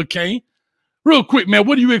that Still Kane. Real quick, man,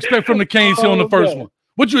 what do you expect from the Canes here on the first one?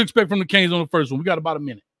 What do you expect from the Canes on the first one? We got about a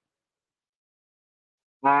minute.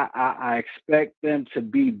 I expect them to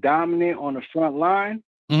be dominant on the front line.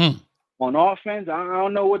 On offense, I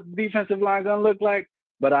don't know what the defensive line gonna look like,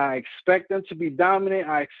 but I expect them to be dominant.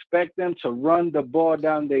 I expect them to run the ball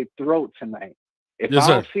down their throat tonight. If I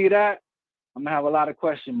don't see that, I'm gonna have a lot of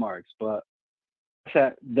question marks. But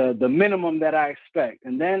that's the minimum that I expect,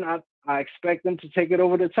 and then I expect them to take it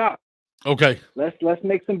over the top. Okay. Let's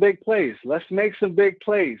make some big plays. Let's make some big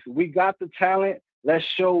plays. We got the talent. Let's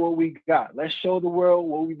show what we got. Let's show the world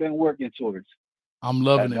what we've been working towards. I'm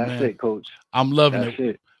loving it, man. That's it, Coach. I'm loving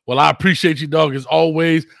it. Well, I appreciate you, dog, as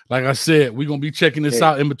always. Like I said, we're going to be checking this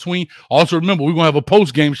out in between. Also, remember, we're going to have a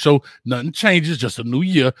post-game show. Nothing changes, just a new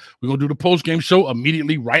year. We're going to do the post-game show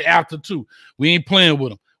immediately right after, too. We ain't playing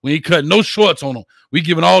with them. We ain't cutting no shorts on them. We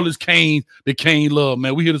giving all this Kane love,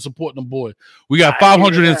 man. We here to support them, boy. We got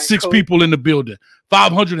 506 people in the building.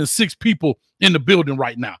 506 people in the building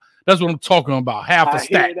right now. That's what I'm talking about. Half a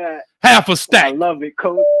stack. Half a stack. I love it,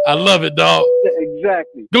 Coach. I love it, dog.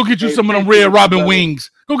 Exactly. Go get you some of them Red Robin wings.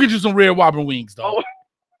 Go get you some Red Robin wings, dog.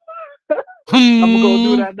 I'm gonna go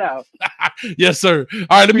do that now. Yes, sir.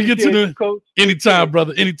 All right, let me get to the coach. Anytime,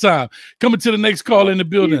 brother. Anytime. Coming to the next call in the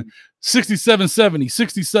building.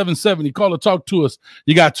 6770. Call or talk to us.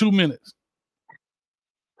 You got 2 minutes.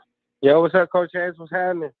 Yo, what's up, Coach Hayes? What's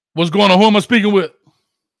happening? What's going on? Who am I speaking with?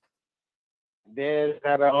 Dad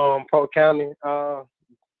out of Polk County,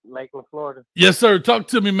 Lakeland, Florida. Yes, sir. Talk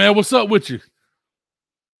to me, man. What's up with you?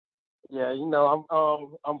 Yeah, you know,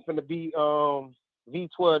 I'm gonna be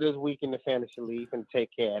V12 this week in the fantasy league and take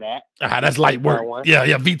care of that. That's light work.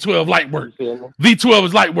 Yeah, V12 light work. V12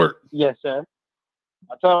 is light work. Yes, sir.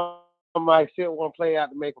 I told him I still want to play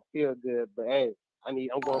out to make him feel good, but hey, I'm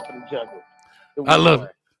going for the juggler. I love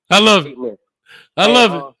it. I love it. I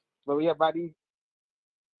love it. But yeah, by these.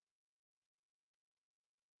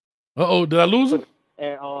 Did I lose him?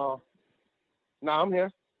 And no, I'm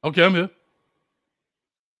here. Okay, I'm here.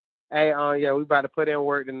 Hey, yeah, we about to put in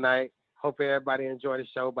work tonight. Hope everybody enjoy the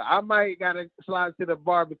show. But I might gotta slide to the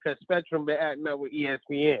bar because Spectrum been acting up with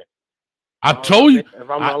ESPN. I told you. If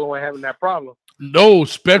I'm the only one having that problem. No,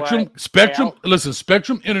 Spectrum. Listen,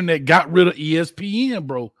 Spectrum Internet got rid of ESPN,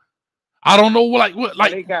 bro. I don't know what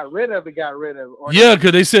they got rid of it. Yeah,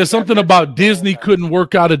 because they said something about Disney couldn't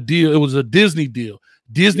work out a deal. It was a Disney deal.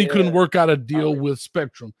 Disney couldn't work out a deal with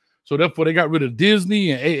Spectrum, so therefore they got rid of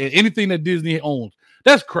Disney and anything that Disney owns.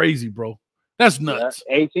 That's crazy, bro. That's nuts.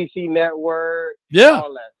 ATC Network. Yeah.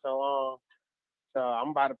 All that. So I'm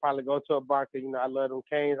about to probably go to a bar because, you know, I love them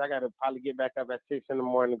Canes. I got to probably get back up at 6 in the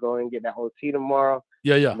morning to go and get that OT tomorrow.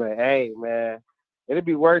 Yeah. But hey, man, it'll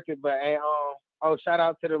be worth it. But hey, shout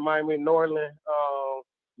out to the Miami Norland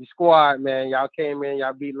the squad, man. Y'all came in,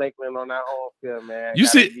 y'all beat Lakeland on that home field, man. You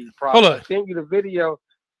see, hold on. I sent you the video.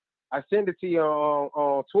 I sent it to you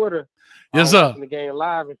on Twitter. Yes, sir. The game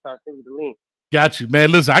live and start sending you the link. Got you,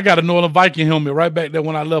 man. Listen, I got a Northern Viking helmet right back there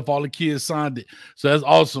when I left. All the kids signed it, so that's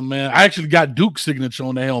awesome, man. I actually got Duke's signature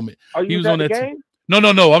on the helmet. Oh, he was on that game? No.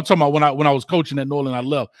 I'm talking about when I was coaching at Northern. I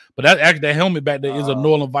left, but that helmet back there is a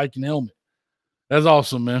Northern Viking helmet. That's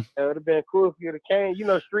awesome, man. It would have been cool if you came. You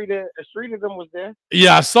know, Street of them was there.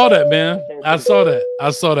 Yeah, I saw that, man. I saw that.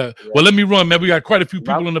 Yeah. Well, let me run, man. We got quite a few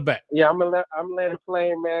people in the back. Yeah, I'm gonna let it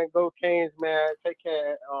play, man. Go Canes, man. Take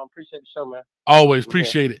care. Appreciate the show, man. Always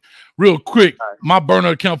appreciate it. Real quick, my burner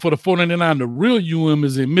account for the 499. The real UM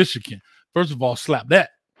is in Michigan. First of all, slap that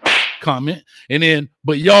comment, and then,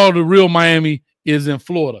 but y'all, the real Miami is in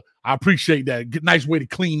Florida. I appreciate that. Nice way to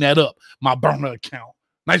clean that up, my burner account.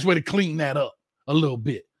 Nice way to clean that up a little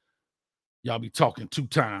bit. Y'all be talking 2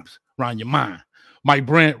 times around your mind. Mike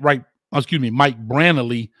Brannley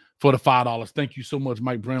for the $5. Thank you so much,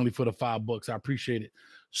 Mike Brannley, for the $5. I appreciate it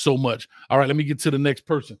so much. All right, let me get to the next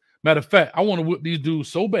person. Matter of fact, I want to whip these dudes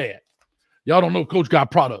so bad. Y'all don't know Coach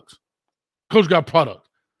got products. Coach got products.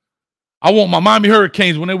 I want my Miami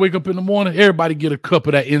Hurricanes, when they wake up in the morning, everybody get a cup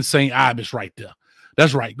of that Insane Ibis right there.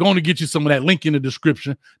 That's right. Going to get you some of that. Link in the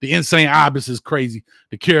description. The Insane Ibis is crazy.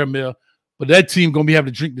 The caramel. But that team going to be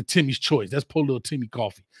having to drink the Timmy's Choice. That's poor little Timmy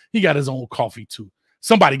coffee. He got his own coffee too.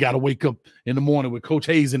 Somebody got to wake up in the morning with Coach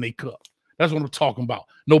Hayes in their cup. That's what I'm talking about.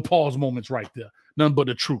 No pause moments right there. Nothing but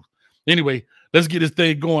the truth. Anyway, let's get this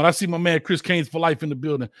thing going. I see my man Chris Canes for life in the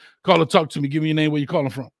building. Caller, talk to me. Give me your name. Where you calling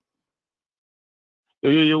from?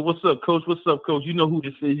 Yo, what's up, Coach? What's up, Coach? You know who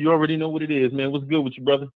this is. You already know what it is, man. What's good with you,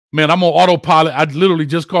 brother? Man, I'm on autopilot. I literally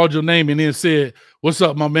just called your name and then said, what's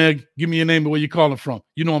up, my man? Give me your name and where you calling from.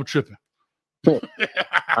 You know I'm tripping.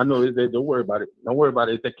 I know it. Don't worry about it. Don't worry about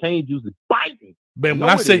it. It's the cane juice is biting. Man, when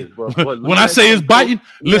I say it's biting,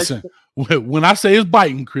 listen, when I say it's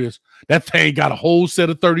biting, Chris, that thing got a whole set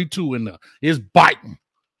of 32 in there. It's biting.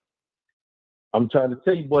 I'm trying to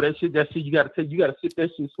tell you, boy, that shit, you gotta sit that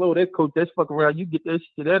shit slow. That coach, that's fucking around. You get that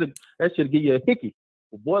shit, that shit give you a hickey.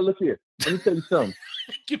 Well, boy, look here. Let me tell you something.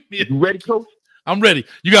 You ready, Coach? I'm ready.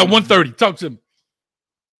 You got 130. Talk to me.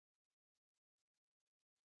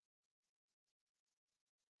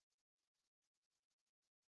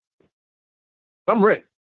 I'm ready.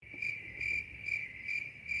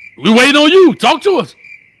 We waiting on you. Talk to us.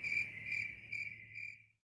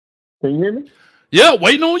 Can you hear me? Yeah,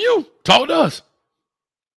 waiting on you. Talk to us.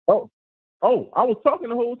 Oh, I was talking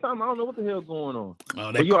the whole time. I don't know what the hell's going on.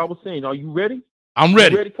 But I was saying, are you ready? I'm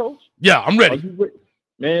ready. You ready, Coach? Yeah, I'm ready. Are you ready?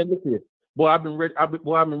 Man, look here. Boy, I've been ready. I've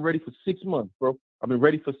been ready for 6 months, bro. I've been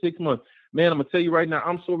ready for 6 months. Man, I'm gonna tell you right now,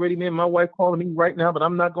 I'm so ready, man. My wife calling me right now, but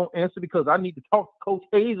I'm not gonna answer because I need to talk to Coach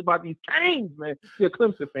Hayes about these Canes, man. She's a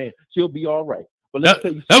Clemson fan. She'll be all right. But let me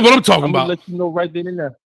tell you something. That's what I'm talking about. Let you know right then and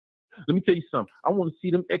there. Let me tell you something. I want to see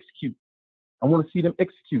them execute. I want to see them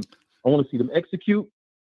execute. I want to see them execute.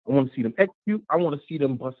 I want to see them execute. I want to see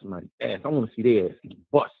them bust somebody's ass. I want to see their ass get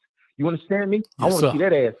bust. You understand me? Yes, I want to see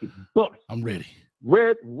that ass get bust. I'm ready.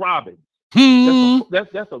 Red Robin.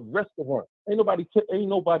 That's a restaurant. Ain't nobody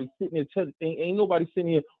sitting there. Ain't nobody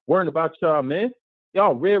sitting here worrying about y'all, man.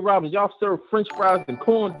 Y'all Red Robin. Y'all serve French fries and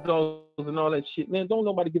corn dogs and all that shit, man. Don't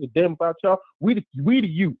nobody give a damn about y'all. We the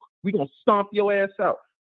you. We gonna stomp your ass out.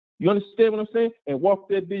 You understand what I'm saying? And walk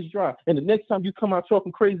that bitch dry. And the next time you come out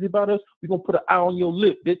talking crazy about us, we're going to put an eye on your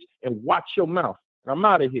lip, bitch, and watch your mouth. And I'm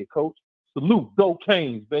out of here, Coach. Salute. Go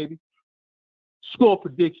Canes, baby. Score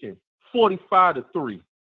prediction, 45-3.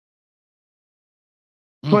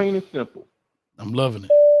 Plain and simple. I'm loving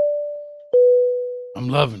it. I'm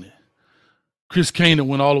loving it. Chris Kane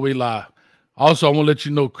went all the way live. Also, I want to let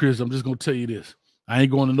you know, Chris, I'm just going to tell you this. I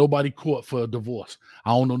ain't going to nobody court for a divorce.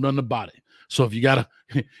 I don't know nothing about it. So if you gotta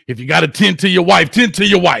tend to your wife, tend to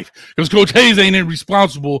your wife. Because Coach Hayes ain't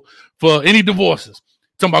responsible for any divorces.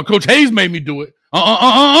 Talking about Coach Hayes made me do it.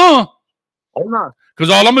 Oh no. Because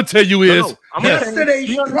all I'm gonna tell you is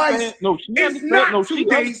yesterday's price. No, she understands. No, she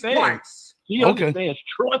understands. She understands.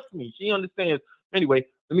 Trust me, she understands. Anyway,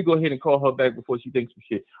 let me go ahead and call her back before she thinks some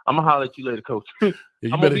shit. I'm gonna holler at you later, Coach. I'm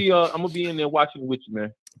gonna be in there watching with you,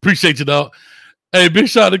 man. Appreciate you, dog. Hey, big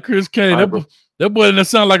shout out to Chris Kane. That boy didn't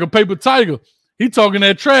sound like a paper tiger. He talking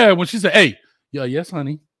that trash when she said, hey, yes,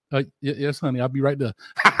 honey. Yes, honey. I'll be right there.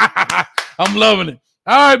 I'm loving it.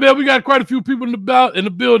 All right, man. We got quite a few people in the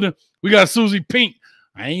building. We got Susie Pink.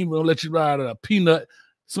 I ain't gonna let you ride a peanut.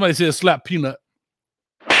 Somebody said slap peanut.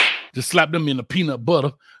 Just slap them in the peanut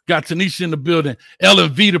butter. Got Tanisha in the building.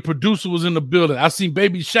 Ellen V, the producer, was in the building. I seen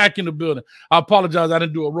Baby Shaq in the building. I apologize. I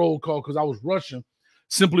didn't do a roll call because I was rushing.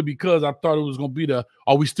 Simply because I thought it was going to be there.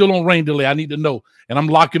 Are we still on rain delay? I need to know. And I'm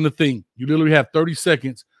locking the thing. You literally have 30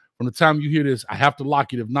 seconds from the time you hear this. I have to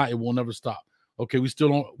lock it. If not, it will never stop. Okay, we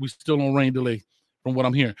still on rain delay from what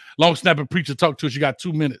I'm hearing. Long snapping preacher, talk to us. You got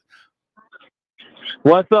 2 minutes.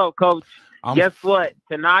 What's up, Coach? Guess what?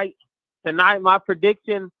 Tonight, my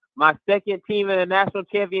prediction, my second team in the national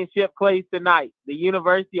championship plays tonight. The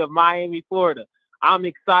University of Miami, Florida. I'm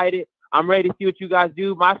excited. I'm ready to see what you guys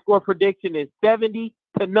do. My score prediction is 70-0.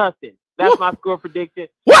 That's my score prediction.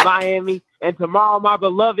 Miami. And tomorrow, my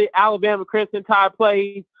beloved Alabama Crimson Tide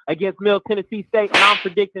plays against Middle Tennessee State, and I'm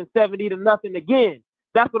predicting 70-0 again.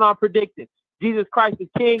 That's what I'm predicting. Jesus Christ is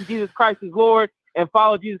King. Jesus Christ is Lord. And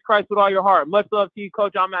follow Jesus Christ with all your heart. Much love to you,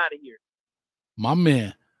 Coach. I'm out of here. My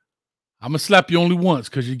man, I'm going to slap you only once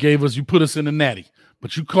because you put us in the natty.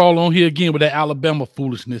 But you call on here again with that Alabama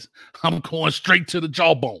foolishness, I'm going straight to the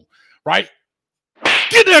jawbone, right?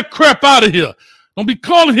 Get that crap out of here. Don't be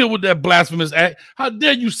calling here with that blasphemous act. How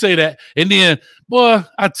dare you say that? And then, boy,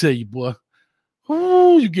 I tell you, boy,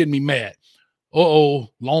 ooh, you getting me mad. Uh-oh,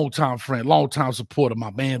 long-time friend, long-time supporter.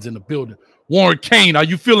 My man's in the building. Warren Kane, are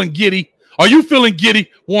you feeling giddy? Are you feeling giddy,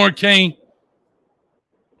 Warren Kane?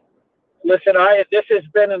 Listen, this has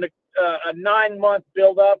been a 9-month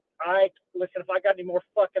build-up. Listen, if I got any more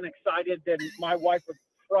fucking excited, then my wife would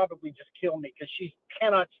probably just kill me because she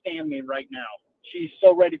cannot stand me right now. She's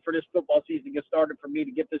so ready for this football season to get started for me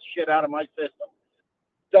to get this shit out of my system.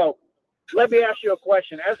 So let me ask you a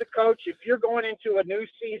question. As a coach, if you're going into a new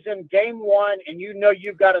season, game 1, and you know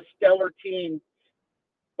you've got a stellar team,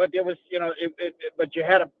 but there was, but you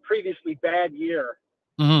had a previously bad year.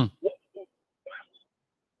 Mm-hmm.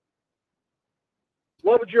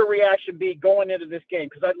 What would your reaction be going into this game?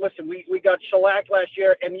 Because listen, we got shellacked last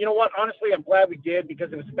year, and you know what? Honestly, I'm glad we did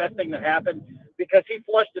because it was the best thing that happened. Because he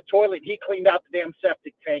flushed the toilet, he cleaned out the damn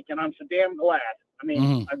septic tank, and I'm so damn glad. I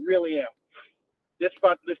mean, I really am. This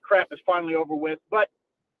crap is finally over with. But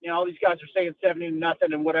all these guys are saying 70-0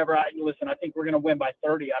 and whatever. Listen, I think we're going to win by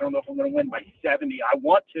 30. I don't know if I'm going to win by 70. I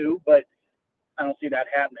want to, but I don't see that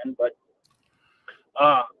happening. But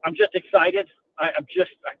I'm just excited. I'm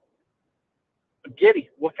giddy.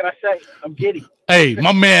 What can I say? I'm giddy. Hey,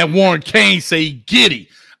 my man Warren Kane say giddy.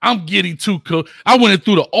 I'm giddy too, cuz I went in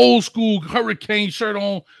through the old school Hurricane shirt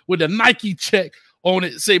on with the Nike check on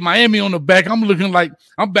it, say Miami on the back. I'm looking like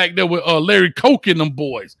I'm back there with Larry Koch and them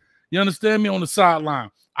boys. You understand me? On the sideline.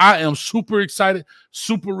 I am super excited,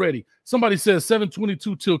 super ready. Somebody says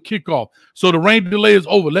 7:22 till kickoff. So the rain delay is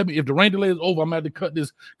over. If the rain delay is over, I'm gonna have to cut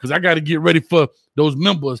this because I got to get ready for those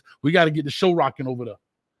members. We got to get the show rocking over there.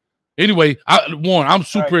 Anyway, Warren, I'm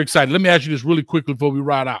super excited. Let me ask you this really quickly before we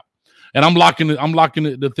ride out. And I'm locking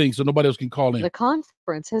the thing so nobody else can call in. The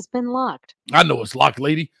conference has been locked. I know it's locked,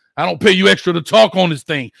 lady. I don't pay you extra to talk on this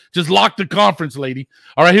thing. Just lock the conference, lady.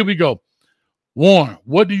 All right, here we go. Warren,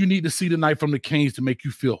 what do you need to see tonight from the Canes to make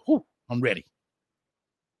you feel, I'm ready?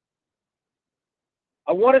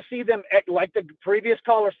 I want to see them, like the previous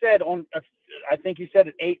caller said, I think he said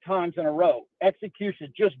it 8 times in a row.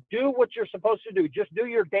 Execution. Just do what you're supposed to do. Just do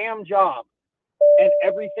your damn job, and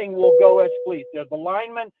everything will go as pleased. There's the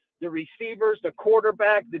linemen, the receivers, the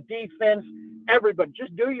quarterback, the defense, everybody.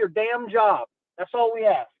 Just do your damn job. That's all we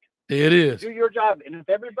ask. It is. Do your job. And if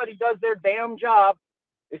everybody does their damn job,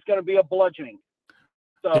 it's going to be a bludgeoning.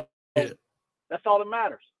 So that's all that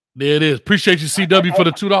matters. There it is. Appreciate you, CW, for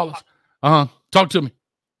the $2. Talk to me.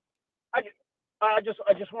 I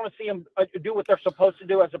just want to see them do what they're supposed to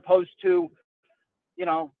do, as opposed to,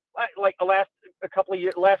 like the last couple of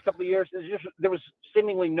years, there was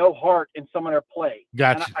seemingly no heart in some of their play.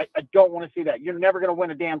 Gotcha. And I don't want to see that. You're never going to win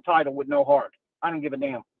a damn title with no heart. I don't give a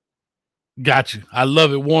damn. Got you. I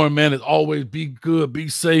love it, Warren, man. As always, be good, be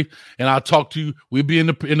safe, and I'll talk to you. We'll be in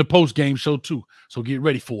the post-game show, too, so get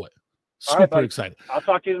ready for it. Super excited. I'll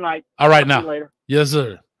talk to you tonight. All right, now. Later. Yes,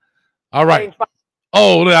 sir. All right.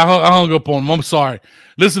 Oh, I hung up on him. I'm sorry.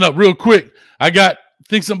 Listen up real quick. I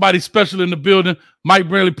think somebody special in the building. Mike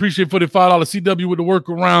Bradley, appreciate $45. CW with the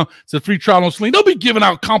workaround. It's a free trial on Sling. Don't be giving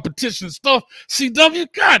out competition stuff. CW,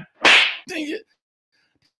 God dang it.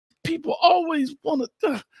 People always want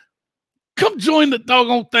to come join the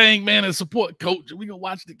doggone thing, man, and support Coach. We gonna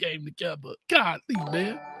watch the game together. God,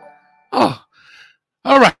 man. Oh,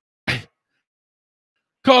 all right.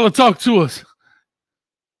 Caller, talk to us.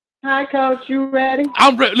 Hi, Coach. You ready?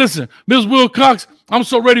 I'm ready. Listen, Ms. Wilcox, I'm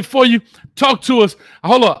so ready for you. Talk to us.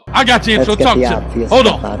 Hold up. I got your intro. Talk to me. Hold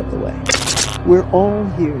on. Out of the way. We're all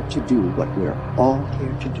here to do what we're all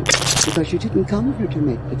here to do. Because you didn't come here to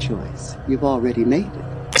make the choice. You've already made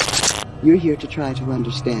it. You're here to try to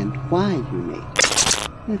understand why you made it.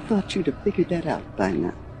 I thought you'd have figured that out by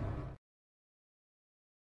now.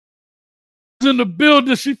 In the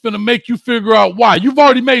building, she's finna make you figure out why. You've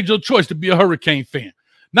already made your choice to be a Hurricane fan.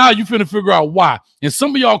 Now you finna figure out why. And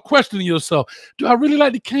some of y'all questioning yourself, do I really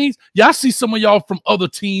like the Canes? Yeah, I see some of y'all from other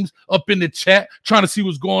teams up in the chat trying to see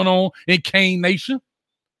what's going on in Cane Nation.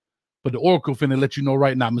 But the Oracle finna let you know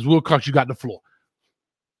right now. Ms. Wilcox, you got the floor.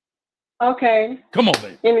 Okay. Come on,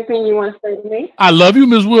 baby. Anything you want to say to me? I love you,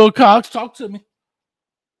 Ms. Wilcox. Talk to me.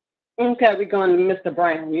 Okay, we're going to Mr.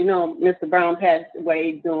 Brown. You know, Mr. Brown passed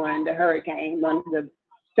away during the hurricane, one of the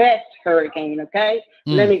best hurricane, okay?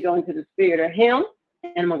 Let me go into the spirit of him,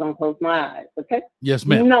 and I'm going to close my eyes, okay? Yes,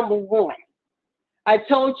 ma'am. Number one, I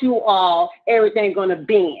told you all everything going to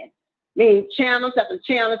bend. Meaning channels after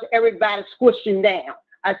channels, everybody squishing down.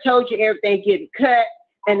 I told you everything getting cut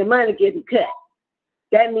and the money getting cut.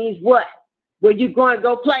 That means what? Where you going to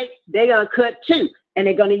go play, they're going to cut too, and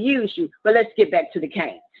they're going to use you. But let's get back to the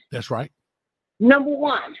Canes. That's right. Number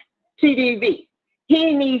one, TDV.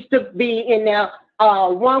 He needs to be in there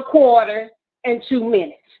 1 quarter and 2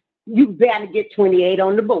 minutes. You better get 28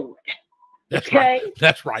 on the board. That's okay? Right.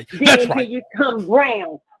 That's right. Then That's right. you come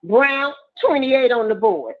Brown. Brown, 28 on the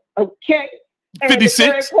board. Okay? And 56. the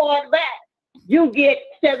third quarter back, you get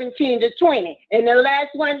 17 to 20. And the last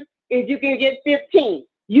one is you can get 15.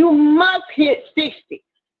 You must hit 60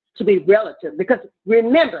 to be relative, because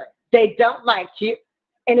remember, they don't like you.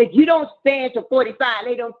 And if you don't stand to 45,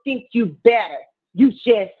 they don't think you better. You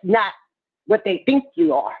just not what they think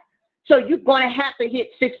you are. So you're going to have to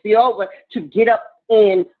hit 60 over to get up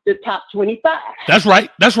in the top 25. That's right.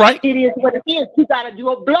 That's right. It is what it is. You got to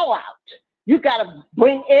do a blowout. You got to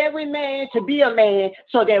bring every man to be a man,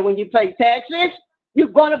 so that when you play Texas, you're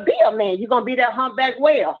going to be a man. You're going to be that humpback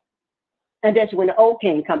whale. And that's when the old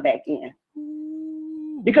king come back in.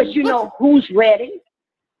 Because you know who's ready.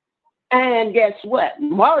 And guess what?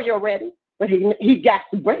 Mario ready, but he got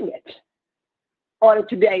to bring it. Or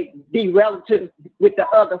today be relative with the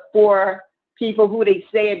other 4 people who they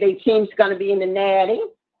said their team's going to be in the natty,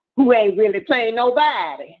 who ain't really playing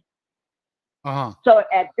nobody. Uh-huh. So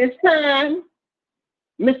at this time,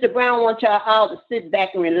 Mr. Brown wants y'all all to sit back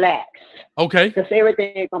and relax. Okay. Because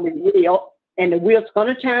everything is going to be real, and the wheel's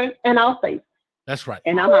going to turn in our face. That's right.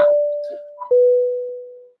 And I'm out.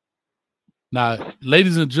 Now,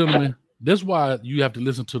 ladies and gentlemen, that's why you have to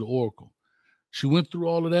listen to the Oracle. She went through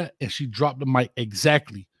all of that, and she dropped the mic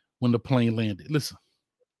exactly when the plane landed. Listen.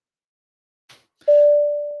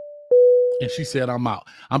 And she said, I'm out.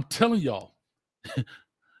 I'm telling y'all,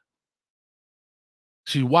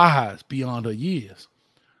 she wise beyond her years.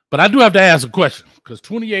 But I do have to ask a question, because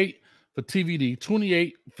 28 for TVD,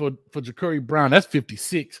 28 for Ja'Cory Brown, that's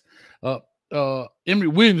 56. Emory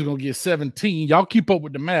Williams is going to get 17. Y'all keep up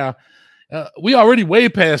with the math. We already way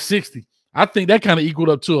past 60. I think that kind of equaled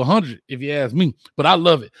up to 100, if you ask me. But I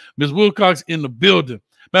love it. Ms. Wilcox in the building.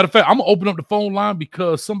 Matter of fact, I'm going to open up the phone line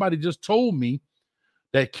because somebody just told me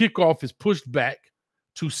that kickoff is pushed back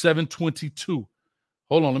to 7:22.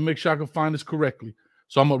 Hold on, let me make sure I can find this correctly.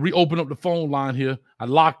 So I'm going to reopen up the phone line here. I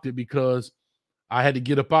locked it because I had to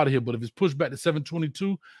get up out of here. But if it's pushed back to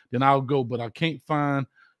 7:22, then I'll go. But I can't find.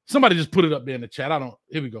 Somebody just put it up there in the chat.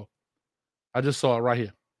 Here we go. I just saw it right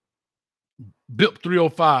here. BIP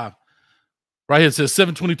 305. Right here it says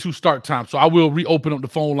 7:22 start time. So I will reopen up the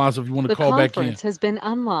phone lines if you want to call back in. The conference has been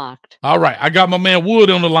unlocked. All right. I got my man Wood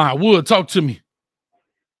on the line. Wood, talk to me.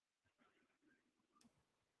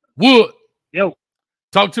 Wood. Yo.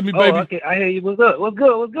 Talk to me, baby. Okay. I hear you. What's up? What's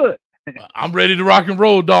good? What's good? I'm ready to rock and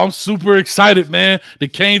roll, dog. I'm super excited, man. The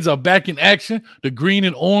Canes are back in action. The green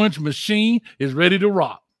and orange machine is ready to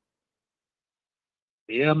rock.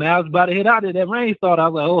 Yeah, man. I was about to hit out there. That rain started. I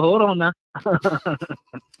was like, oh, hold on now.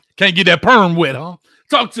 Can't get that perm wet, huh?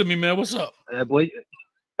 Talk to me, man. What's up? Boy.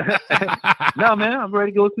 No, man. I'm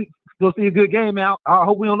ready to go see a good game, man. I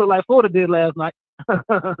hope we don't look like Florida did last night.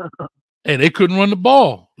 Hey, they couldn't run the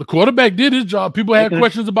ball. The quarterback did his job. People had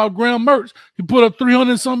questions about Graham Mertz. He put up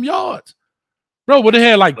 300 and some yards. Bro, what they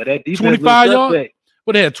had like 25 yards?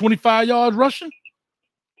 What they had 25 yards rushing?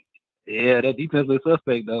 Yeah, that defense was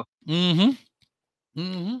suspect though.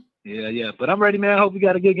 Yeah. But I'm ready, man. I hope we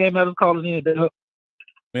got a good game out of calling in.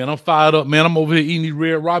 Man, I'm fired up, man. I'm over here eating these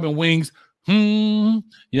Red Robin wings. You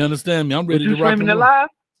understand me? I'm ready to rock. You streaming it live?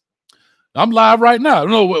 I'm live right now.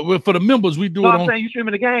 No, for the members, we do it on. I'm saying you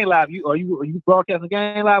streaming the game live. Are you broadcasting the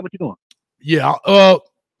game live? What you doing? Yeah. I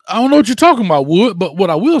don't know what you're talking about, Wood. But what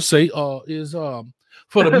I will say is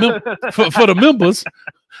for the members,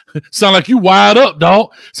 sound like you wired up,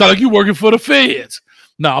 dog. Sound like you working for the feds.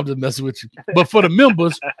 No, I'm just messing with you. But for the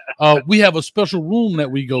members, we have a special room that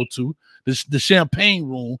we go to, the champagne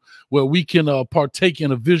room, where we can partake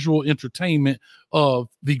in a visual entertainment of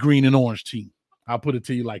the green and orange team. I'll put it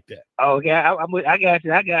to you like that. Oh, yeah, I got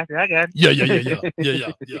you.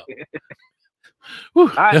 Yeah. All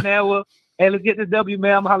right, man. Well, hey, let's get this W,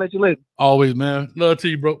 man. I'm gonna holler at you later. Always, man. Love to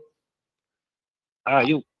you, bro. All right,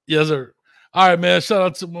 you. Yes, sir. All right, man. Shout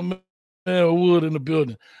out to my man Wood in the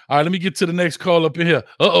building. All right, let me get to the next call up in here.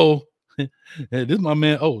 Hey, this is my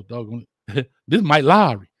man. Oh, doggone it. This is Mike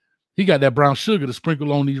Lowry. He got that brown sugar to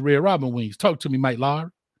sprinkle on these Red Robin wings. Talk to me, Mike Lowry.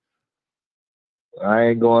 I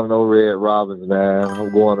ain't going to no Red Robins, man.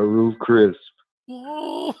 I'm going to Ruth Crisp.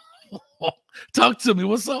 Oh, talk to me.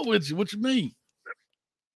 What's up with you? What you mean?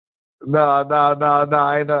 No.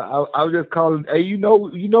 I ain't. I was just calling. Hey, you know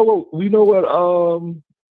what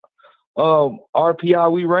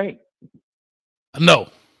RPI we rank? No.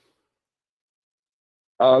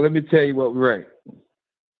 Let me tell you what we rank.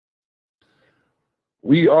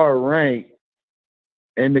 we are ranked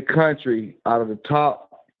in the country out of the top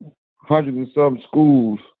 100 and some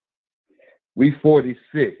schools. We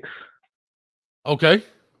 46. Okay.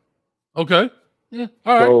 Yeah.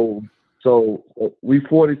 All right. So we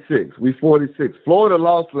 46. We 46. Florida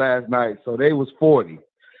lost last night, so they was 40.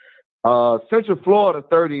 Central Florida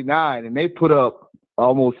 39, and they put up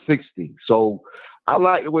almost 60. So I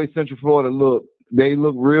like the way Central Florida look. They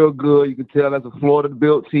look real good. You can tell that's a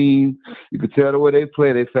Florida-built team. You can tell the way they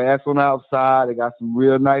play. They fast on the outside. They got some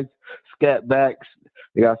real nice scat backs.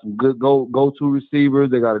 They got some good go-to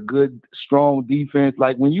receivers. They got a good, strong defense.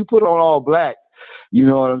 Like, when you put on all black, you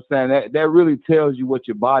know what I'm saying? That really tells you what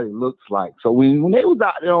your body looks like. So when they was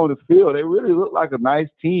out there on the field, they really looked like a nice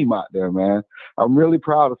team out there, man. I'm really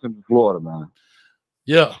proud of Central Florida, man.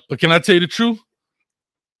 Yeah, but can I tell you the truth?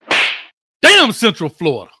 Damn Central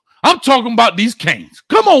Florida. I'm talking about these Canes.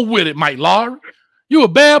 Come on with it, Mike Lowry. You a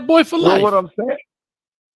bad boy for life. What I'm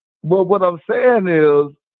saying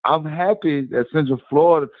is, I'm happy that Central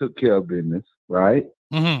Florida took care of business, right?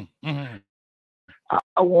 I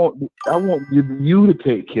want you to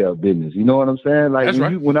take care of business. You know what I'm saying? Like,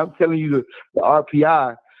 when I'm telling you the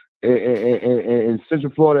RPI and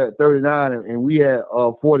Central Florida at 39 and we at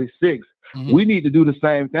 46, we need to do the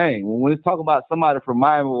same thing. When it's talking about somebody from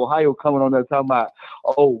Miami, Ohio coming on there talking about,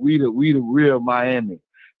 oh, we the real Miami.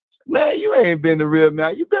 Man, you ain't been the real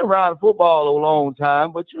Miami. You've been around football a long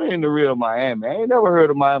time, but you ain't the real Miami. I ain't never heard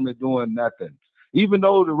of Miami doing nothing. Even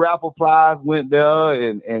though the Rapper Flies went there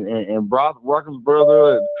and Brock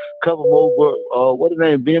Ruckelsberger and a couple more, what his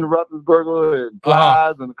name, Ben Ruckelsberger and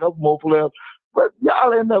Flies and a couple more players. But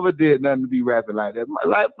y'all ain't never did nothing to be rapping like that.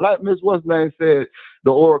 Like Miss What's name said,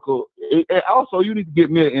 the Oracle. And also, you need to get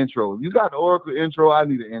me an intro. You got the Oracle intro. I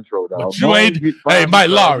need an intro, dog. But you ain't. Hey, Mike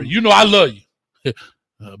Lowry, you know I love you,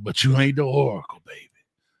 but you ain't the Oracle, baby.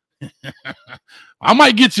 I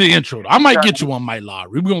might get you an intro. I might get you one, Mike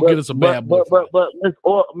Lowry. We're gonna get us a bad boy. But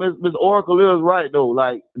Miss Oracle is right though.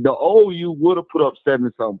 Like, the OU would have put up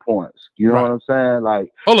 70-something points. You know what I'm saying?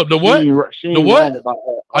 Like, hold up, the what? The what?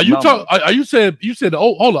 Are you talking? Are you said the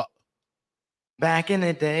hold up? Back in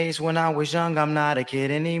the days when I was young, I'm not a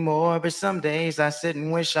kid anymore. But some days I sit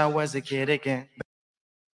and wish I was a kid again.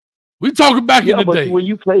 We talking back in the day. When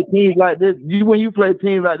you play teams like this, it's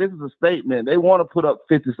a statement. They want to put up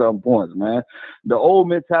 50-something points, man. The old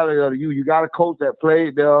mentality of you got a coach that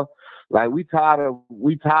played there. Like, we tired of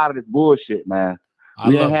this bullshit, man.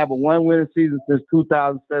 We didn't have a one-winning season since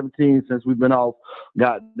 2017, since we've been off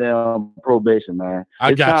goddamn probation, man.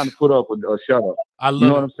 It's time to put up or shut up. You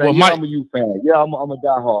know what I'm saying? I'm a U fan. Yeah, I'm a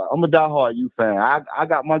diehard. I'm a diehard U fan. I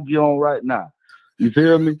got my gear on right now. You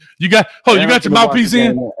feel me? You got your mouthpiece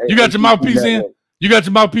in? You got your mouthpiece in? You got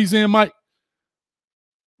your mouthpiece in, Mike?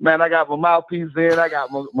 Man, I got my mouthpiece in. I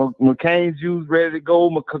got my cane juice ready to go.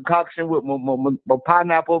 My concoction with my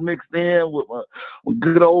pineapple mixed in with my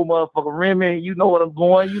good old motherfucker Remy. You know what I'm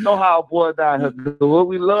going. You know how a boy down here do it.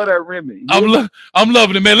 We love that Remy. I'm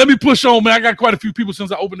loving it, man. Let me push on, man. I got quite a few people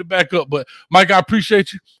since I opened it back up. But, Mike, I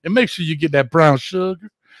appreciate you. And make sure you get that brown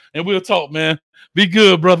sugar. And we'll talk, man. Be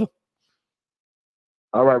good, brother.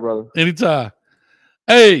 All right, brother. Anytime.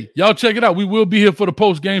 Hey, y'all check it out. We will be here for the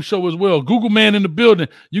post-game show as well. Google Man in the building.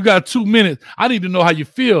 You got 2 minutes. I need to know how you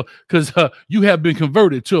feel because you have been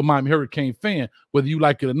converted to a Miami Hurricane fan, whether you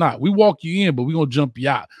like it or not. We walk you in, but we're going to jump you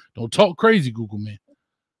out. Don't talk crazy, Google Man.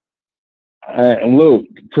 And look,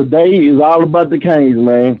 today is all about the Canes,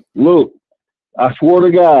 man. Look, I swear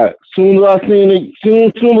to God, soon as I seen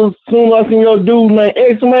your dude named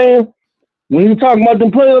X-Man, when you talking about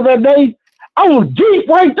them players that day, I was deep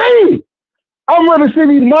right there. I'm ready to see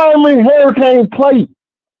these Miami Hurricanes play.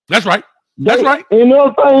 That's right. That's right. And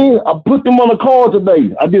another thing, I put them on the card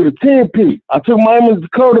today. I did a 10-pick. I took Miami to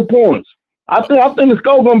cover the points. I think the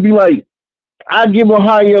score gonna be like, I give them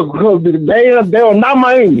Ohio because they are not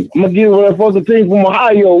Miami. I'm gonna give them for the team from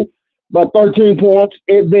Ohio about 13 points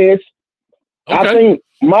at best. Okay. I think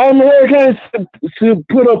Miami Hurricanes should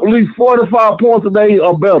put up at least 45 points today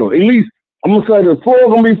or better. At least I'm gonna say the floor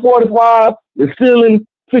gonna be 45, the ceiling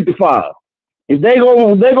 55. If they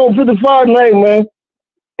go 55, hey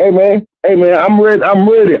man, I'm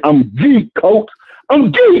ready. I'm deep, coach.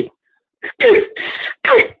 I'm deep. Go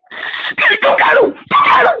get him.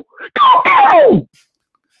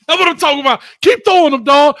 That's what I'm talking about. Keep throwing them,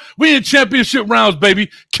 dog. We in championship rounds, baby.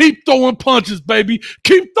 Keep throwing punches, baby.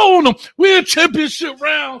 Keep throwing them. We in championship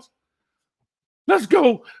rounds. Let's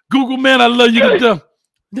go. Google Man, I love you to death.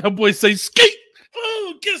 That boy say skeet.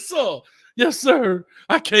 Oh, get some. Yes, sir.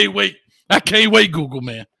 I can't wait. Google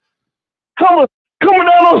Man. Coming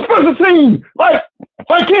down on special teams, like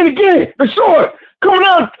Kenny Ginn, the short, coming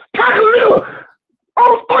down, tackle little.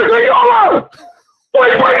 Oh, you all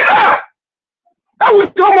Wait it out. That was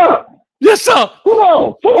come up. Yes, sir.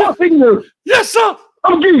 Football signal. Yes, sir.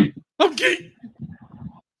 I'm geek.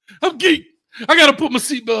 I gotta put my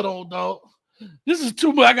seatbelt on, dog. This is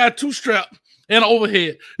too much. I got 2 straps and an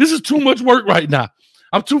overhead. This is too much work right now.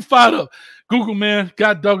 I'm too fired up. Google, man,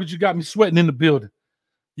 God dog, you got me sweating in the building.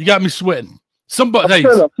 You got me sweating. Some bird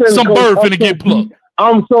finna get plucked.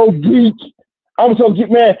 I'm so geek,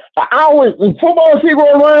 man. I always when football season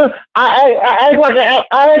roll around, I act like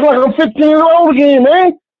I'm 15 years old again,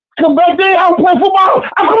 man. Come back there, I don't play football.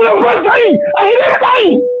 I'm coming up with my team. I hit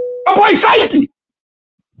everything. I play safety.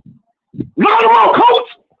 Load him on, coach.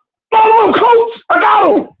 I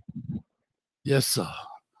got him. Yes, sir.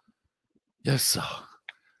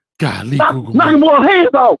 Golly, Google knock man. Him more hands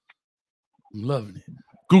off. I'm loving it.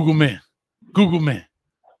 Google man.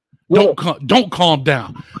 Don't calm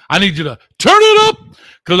down. I need you to turn it up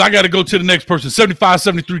because I got to go to the next person.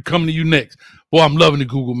 75-73 coming to you next. Boy, I'm loving it,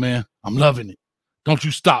 Google man. I'm loving it. Don't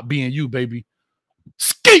you stop being you, baby.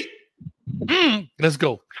 Skeet. Let's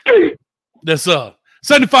go. Skeet. That's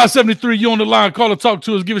 75-73. You on the line? Call or talk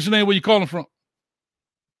to us. Give us your name. Where you calling from?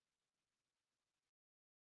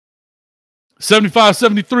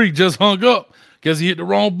 75-73 just hung up. Guess he hit the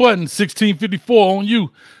wrong button. 1654 on you.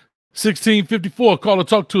 1654. Call or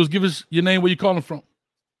talk to us. Give us your name. Where you calling from?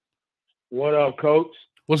 What up, coach?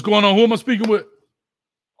 What's going on? Who am I speaking with?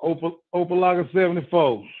 Opalaga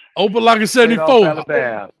 74. Opalaga 74.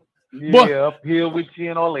 Alabama. Yeah, Boy, up here with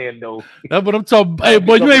you in Orlando. That's what I'm talking about. Hey,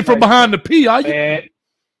 boy, you ain't from behind the P, are you?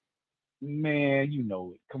 Man, you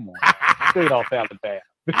know it. Come on. Straight off Alabama.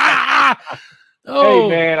 Oh.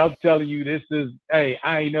 Hey, man, I'm telling you, I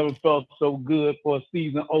ain't never felt so good for a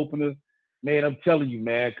season opener. Man, I'm telling you,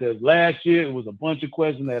 man, because last year it was a bunch of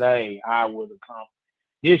questions that I would have come.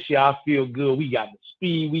 This year I feel good. We got the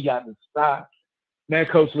speed. We got the style. Man,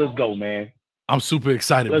 Coach, let's go, man. I'm super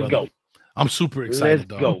excited, Let's brother. go. I'm super excited,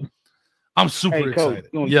 Let's dog. go. I'm super excited.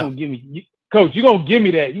 Coach, you're gonna give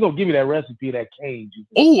me that. You're gonna give me that recipe, that cane juice.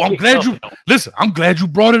 Oh, I'm glad you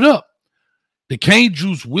brought it up. The cane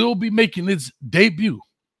juice will be making its debut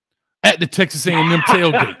at the Texas A&M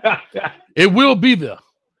tailgate. It will be there.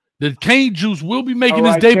 The cane juice will be making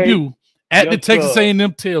its debut at the Texas A&M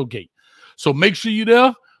tailgate. So make sure you're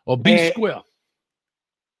there or be square.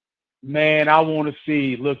 Man, I want to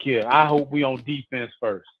see. Look here. I hope we on defense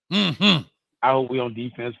first. Mm-hmm. I hope we on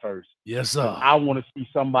defense first. Yes, sir. I want to see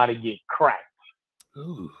somebody get cracked.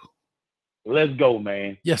 Ooh. Let's go,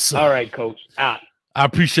 man. Yes, sir. All right, Coach. Out. I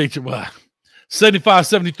appreciate you.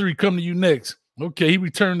 75-73 coming to you next. Okay, he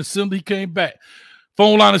returned the sender. He came back.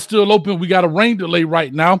 Phone line is still open. We got a rain delay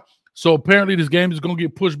right now. So apparently this game is going to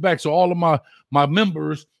get pushed back. So all of my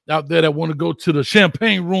members out there that want to go to the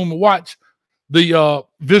champagne room and watch the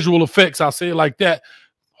visual effects, I'll say it like that,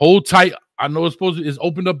 hold tight. I know it's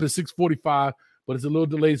opened up at 6:45, but it's a little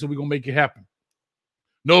delayed, so we're going to make it happen.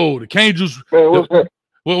 No, the cane juice. Man,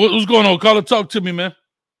 what's going on? Call and talk to me, man.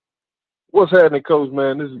 What's happening, Coach,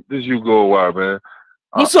 man? This you go a while, man.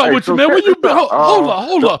 What's up with you, man? Where you been? Hold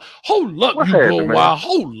up, you go a while.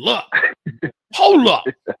 Hold up.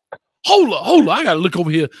 I gotta look over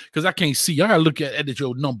here because I can't see. I gotta look at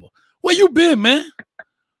your number. Where you been, man?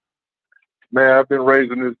 Man, I've been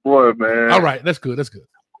raising this boy, man. All right, that's good.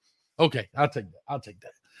 Okay, I'll take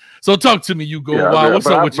that. So talk to me, you go a while. What's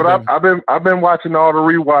up with you, baby? I've been watching all the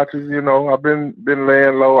rewatches. You know, I've been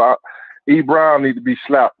laying low. E. Brown need to be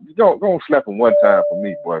slapped. Don't slap him one time for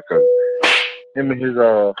me, boy, because him and his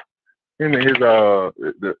the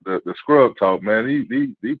scrub talk, man.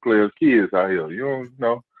 These players kids out here. You don't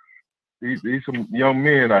know. These some young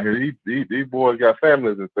men out here. These boys got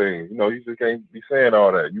families and things. You know, you just can't be saying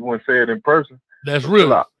all that. You wouldn't say it in person. That's real.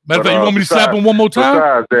 Matter of fact, you want me to slap him one more time?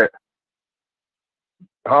 Besides that,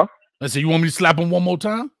 huh? I said, you want me to slap him one more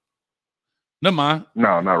time? Never mind.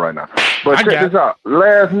 No, not right now. But check this out.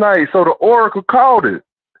 Last night, so the Oracle called it.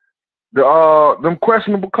 Them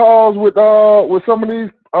questionable calls with some of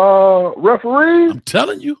these referees. I'm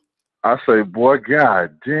telling you. I say, boy,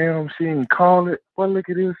 god damn, she didn't call it. Boy, look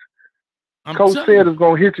at this. Coach said it's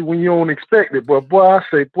gonna hit you when you don't expect it, but boy, I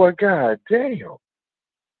say, boy, god damn.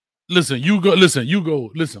 Listen, you go.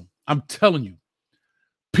 Listen, I'm telling you.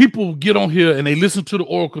 People get on here and they listen to the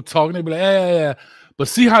Oracle talk and they be like, yeah. But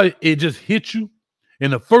see how it just hit you?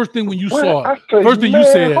 And the first thing when you saw it, first thing you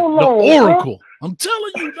said, the Oracle. Bro. I'm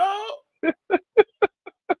telling you, dog.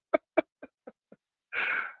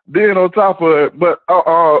 Then on top of it, but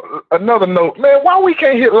another note, man, why we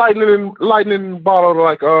can't hit lightning bottle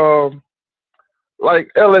like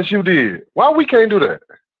LSU did? Why we can't do that?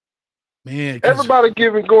 Man, everybody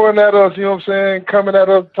going at us, you know what I'm saying? Coming at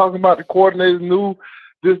us, talking about the coordinators new,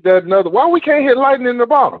 this, that, and other. Why we can't hit lightning in the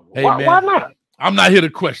bottom? Hey, why not? I'm not here to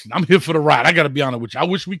question. I'm here for the ride. I got to be honest with you. I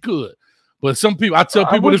wish we could. But some people, I tell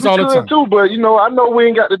people this all the time. Too, but, you know, I know we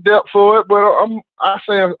ain't got the depth for it, but I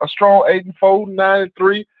say a strong 8-4,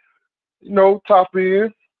 9-3, you know, top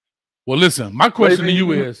end. Well, listen, my question to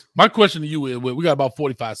you is, we got about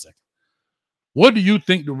 45 seconds. What do you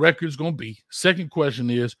think the record's going to be? Second question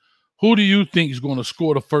is, who do you think is going to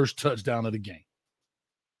score the first touchdown of the game?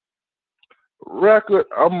 Record,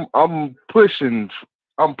 I'm pushing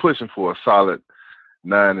for a solid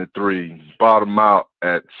 9-3, bottom out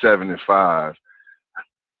at 7-5.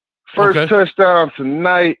 First touchdown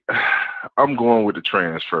tonight, I'm going with the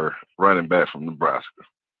transfer, running back from Nebraska.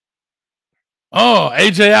 Oh,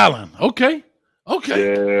 AJ Allen. Okay.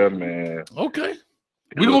 Yeah, man. Okay.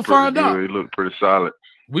 We're going to find out. He looked pretty solid.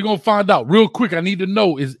 We're going to find out real quick. I need to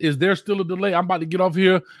know, is there still a delay? I'm about to get off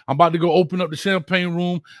here. I'm about to go open up the champagne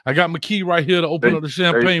room. I got my key right here to open up the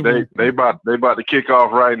champagne room. They about to kick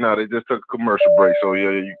off right now. They just took a commercial break. So,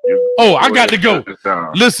 yeah. I got to go.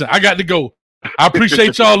 Listen, I got to go. I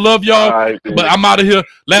appreciate y'all. Love y'all. Right, but I'm out of here.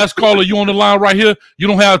 Last caller, you on the line right here. You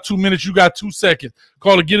don't have 2 minutes. You got 2 seconds.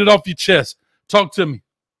 Caller, get it off your chest. Talk to me.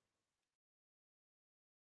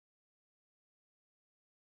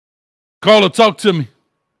 Caller, talk to me.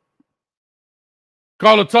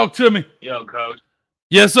 Caller, talk to me. Yo, Coach.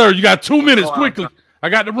 Yes, sir. You got 2 minutes. Quickly. I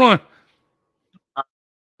got to run.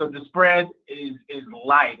 So the spread is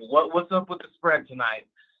light. What's up with the spread tonight?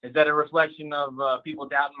 Is that a reflection of people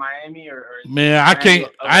doubting Miami, or man? I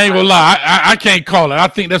ain't gonna lie. I can't call it. I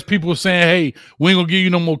think that's people saying, "Hey, we ain't gonna give you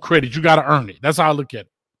no more credit. You got to earn it." That's how I look at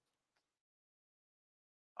it.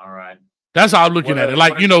 All right. That's how I'm looking at it.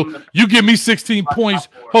 Like, you know, you give me 16 points.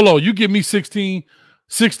 Hold on. You give me 16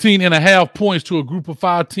 and a half points to a group of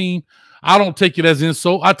 5 team. I don't take it as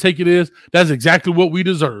insult. I take it as that's exactly what we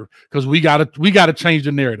deserve, because we gotta change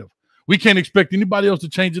the narrative. We can't expect anybody else to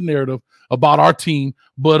change the narrative about our team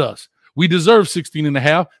but us. We deserve 16 and a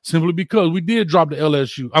half simply because we did drop the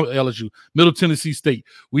LSU, Middle Tennessee State.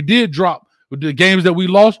 We did drop with the games that we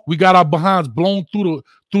lost. We got our behinds blown through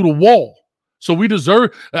the wall. So we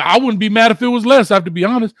deserve. I wouldn't be mad if it was less, I have to be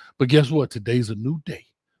honest. But guess what? Today's a new day.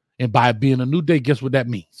 And by being a new day, guess what that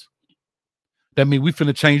means? That means we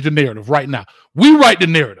finna change the narrative right now. We write the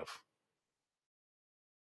narrative.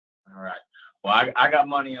 All right. Well, I got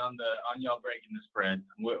money on y'all breaking the spread.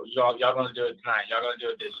 Y'all gonna do it tonight. Y'all gonna do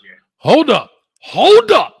it this year. Hold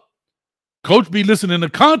up. Coach be listening to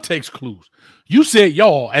context clues. You said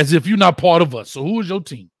y'all as if you're not part of us. So who is your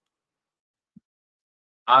team?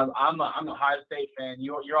 I'm a Ohio State fan.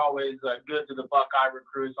 You're always good to the Buckeye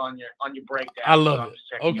recruits on your breakdown. I love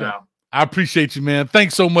it. Okay. I appreciate you, man.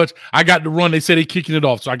 Thanks so much. I got to run. They said they're kicking it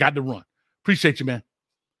off, so I got to run. Appreciate you, man.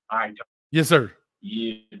 All right. Yes, sir.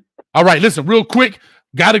 Yeah. All right, listen, real quick.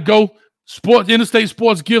 Got to go. Interstate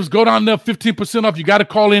Sports Gifts. Go down there, 15% off. You got to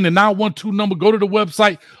call in the 912 number. Go to the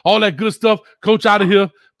website. All that good stuff. Coach out of here.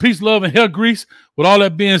 Peace, love, and hair grease. With all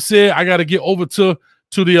that being said, I got to get over to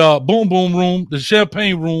the boom boom room, the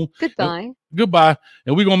champagne room. Goodbye.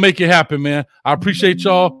 And we're going to make it happen, man. I appreciate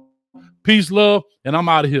y'all. Peace, love, and I'm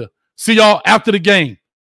out of here. See y'all after the game.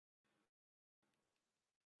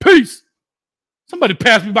 Peace. Somebody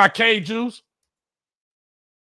pass me my K juice.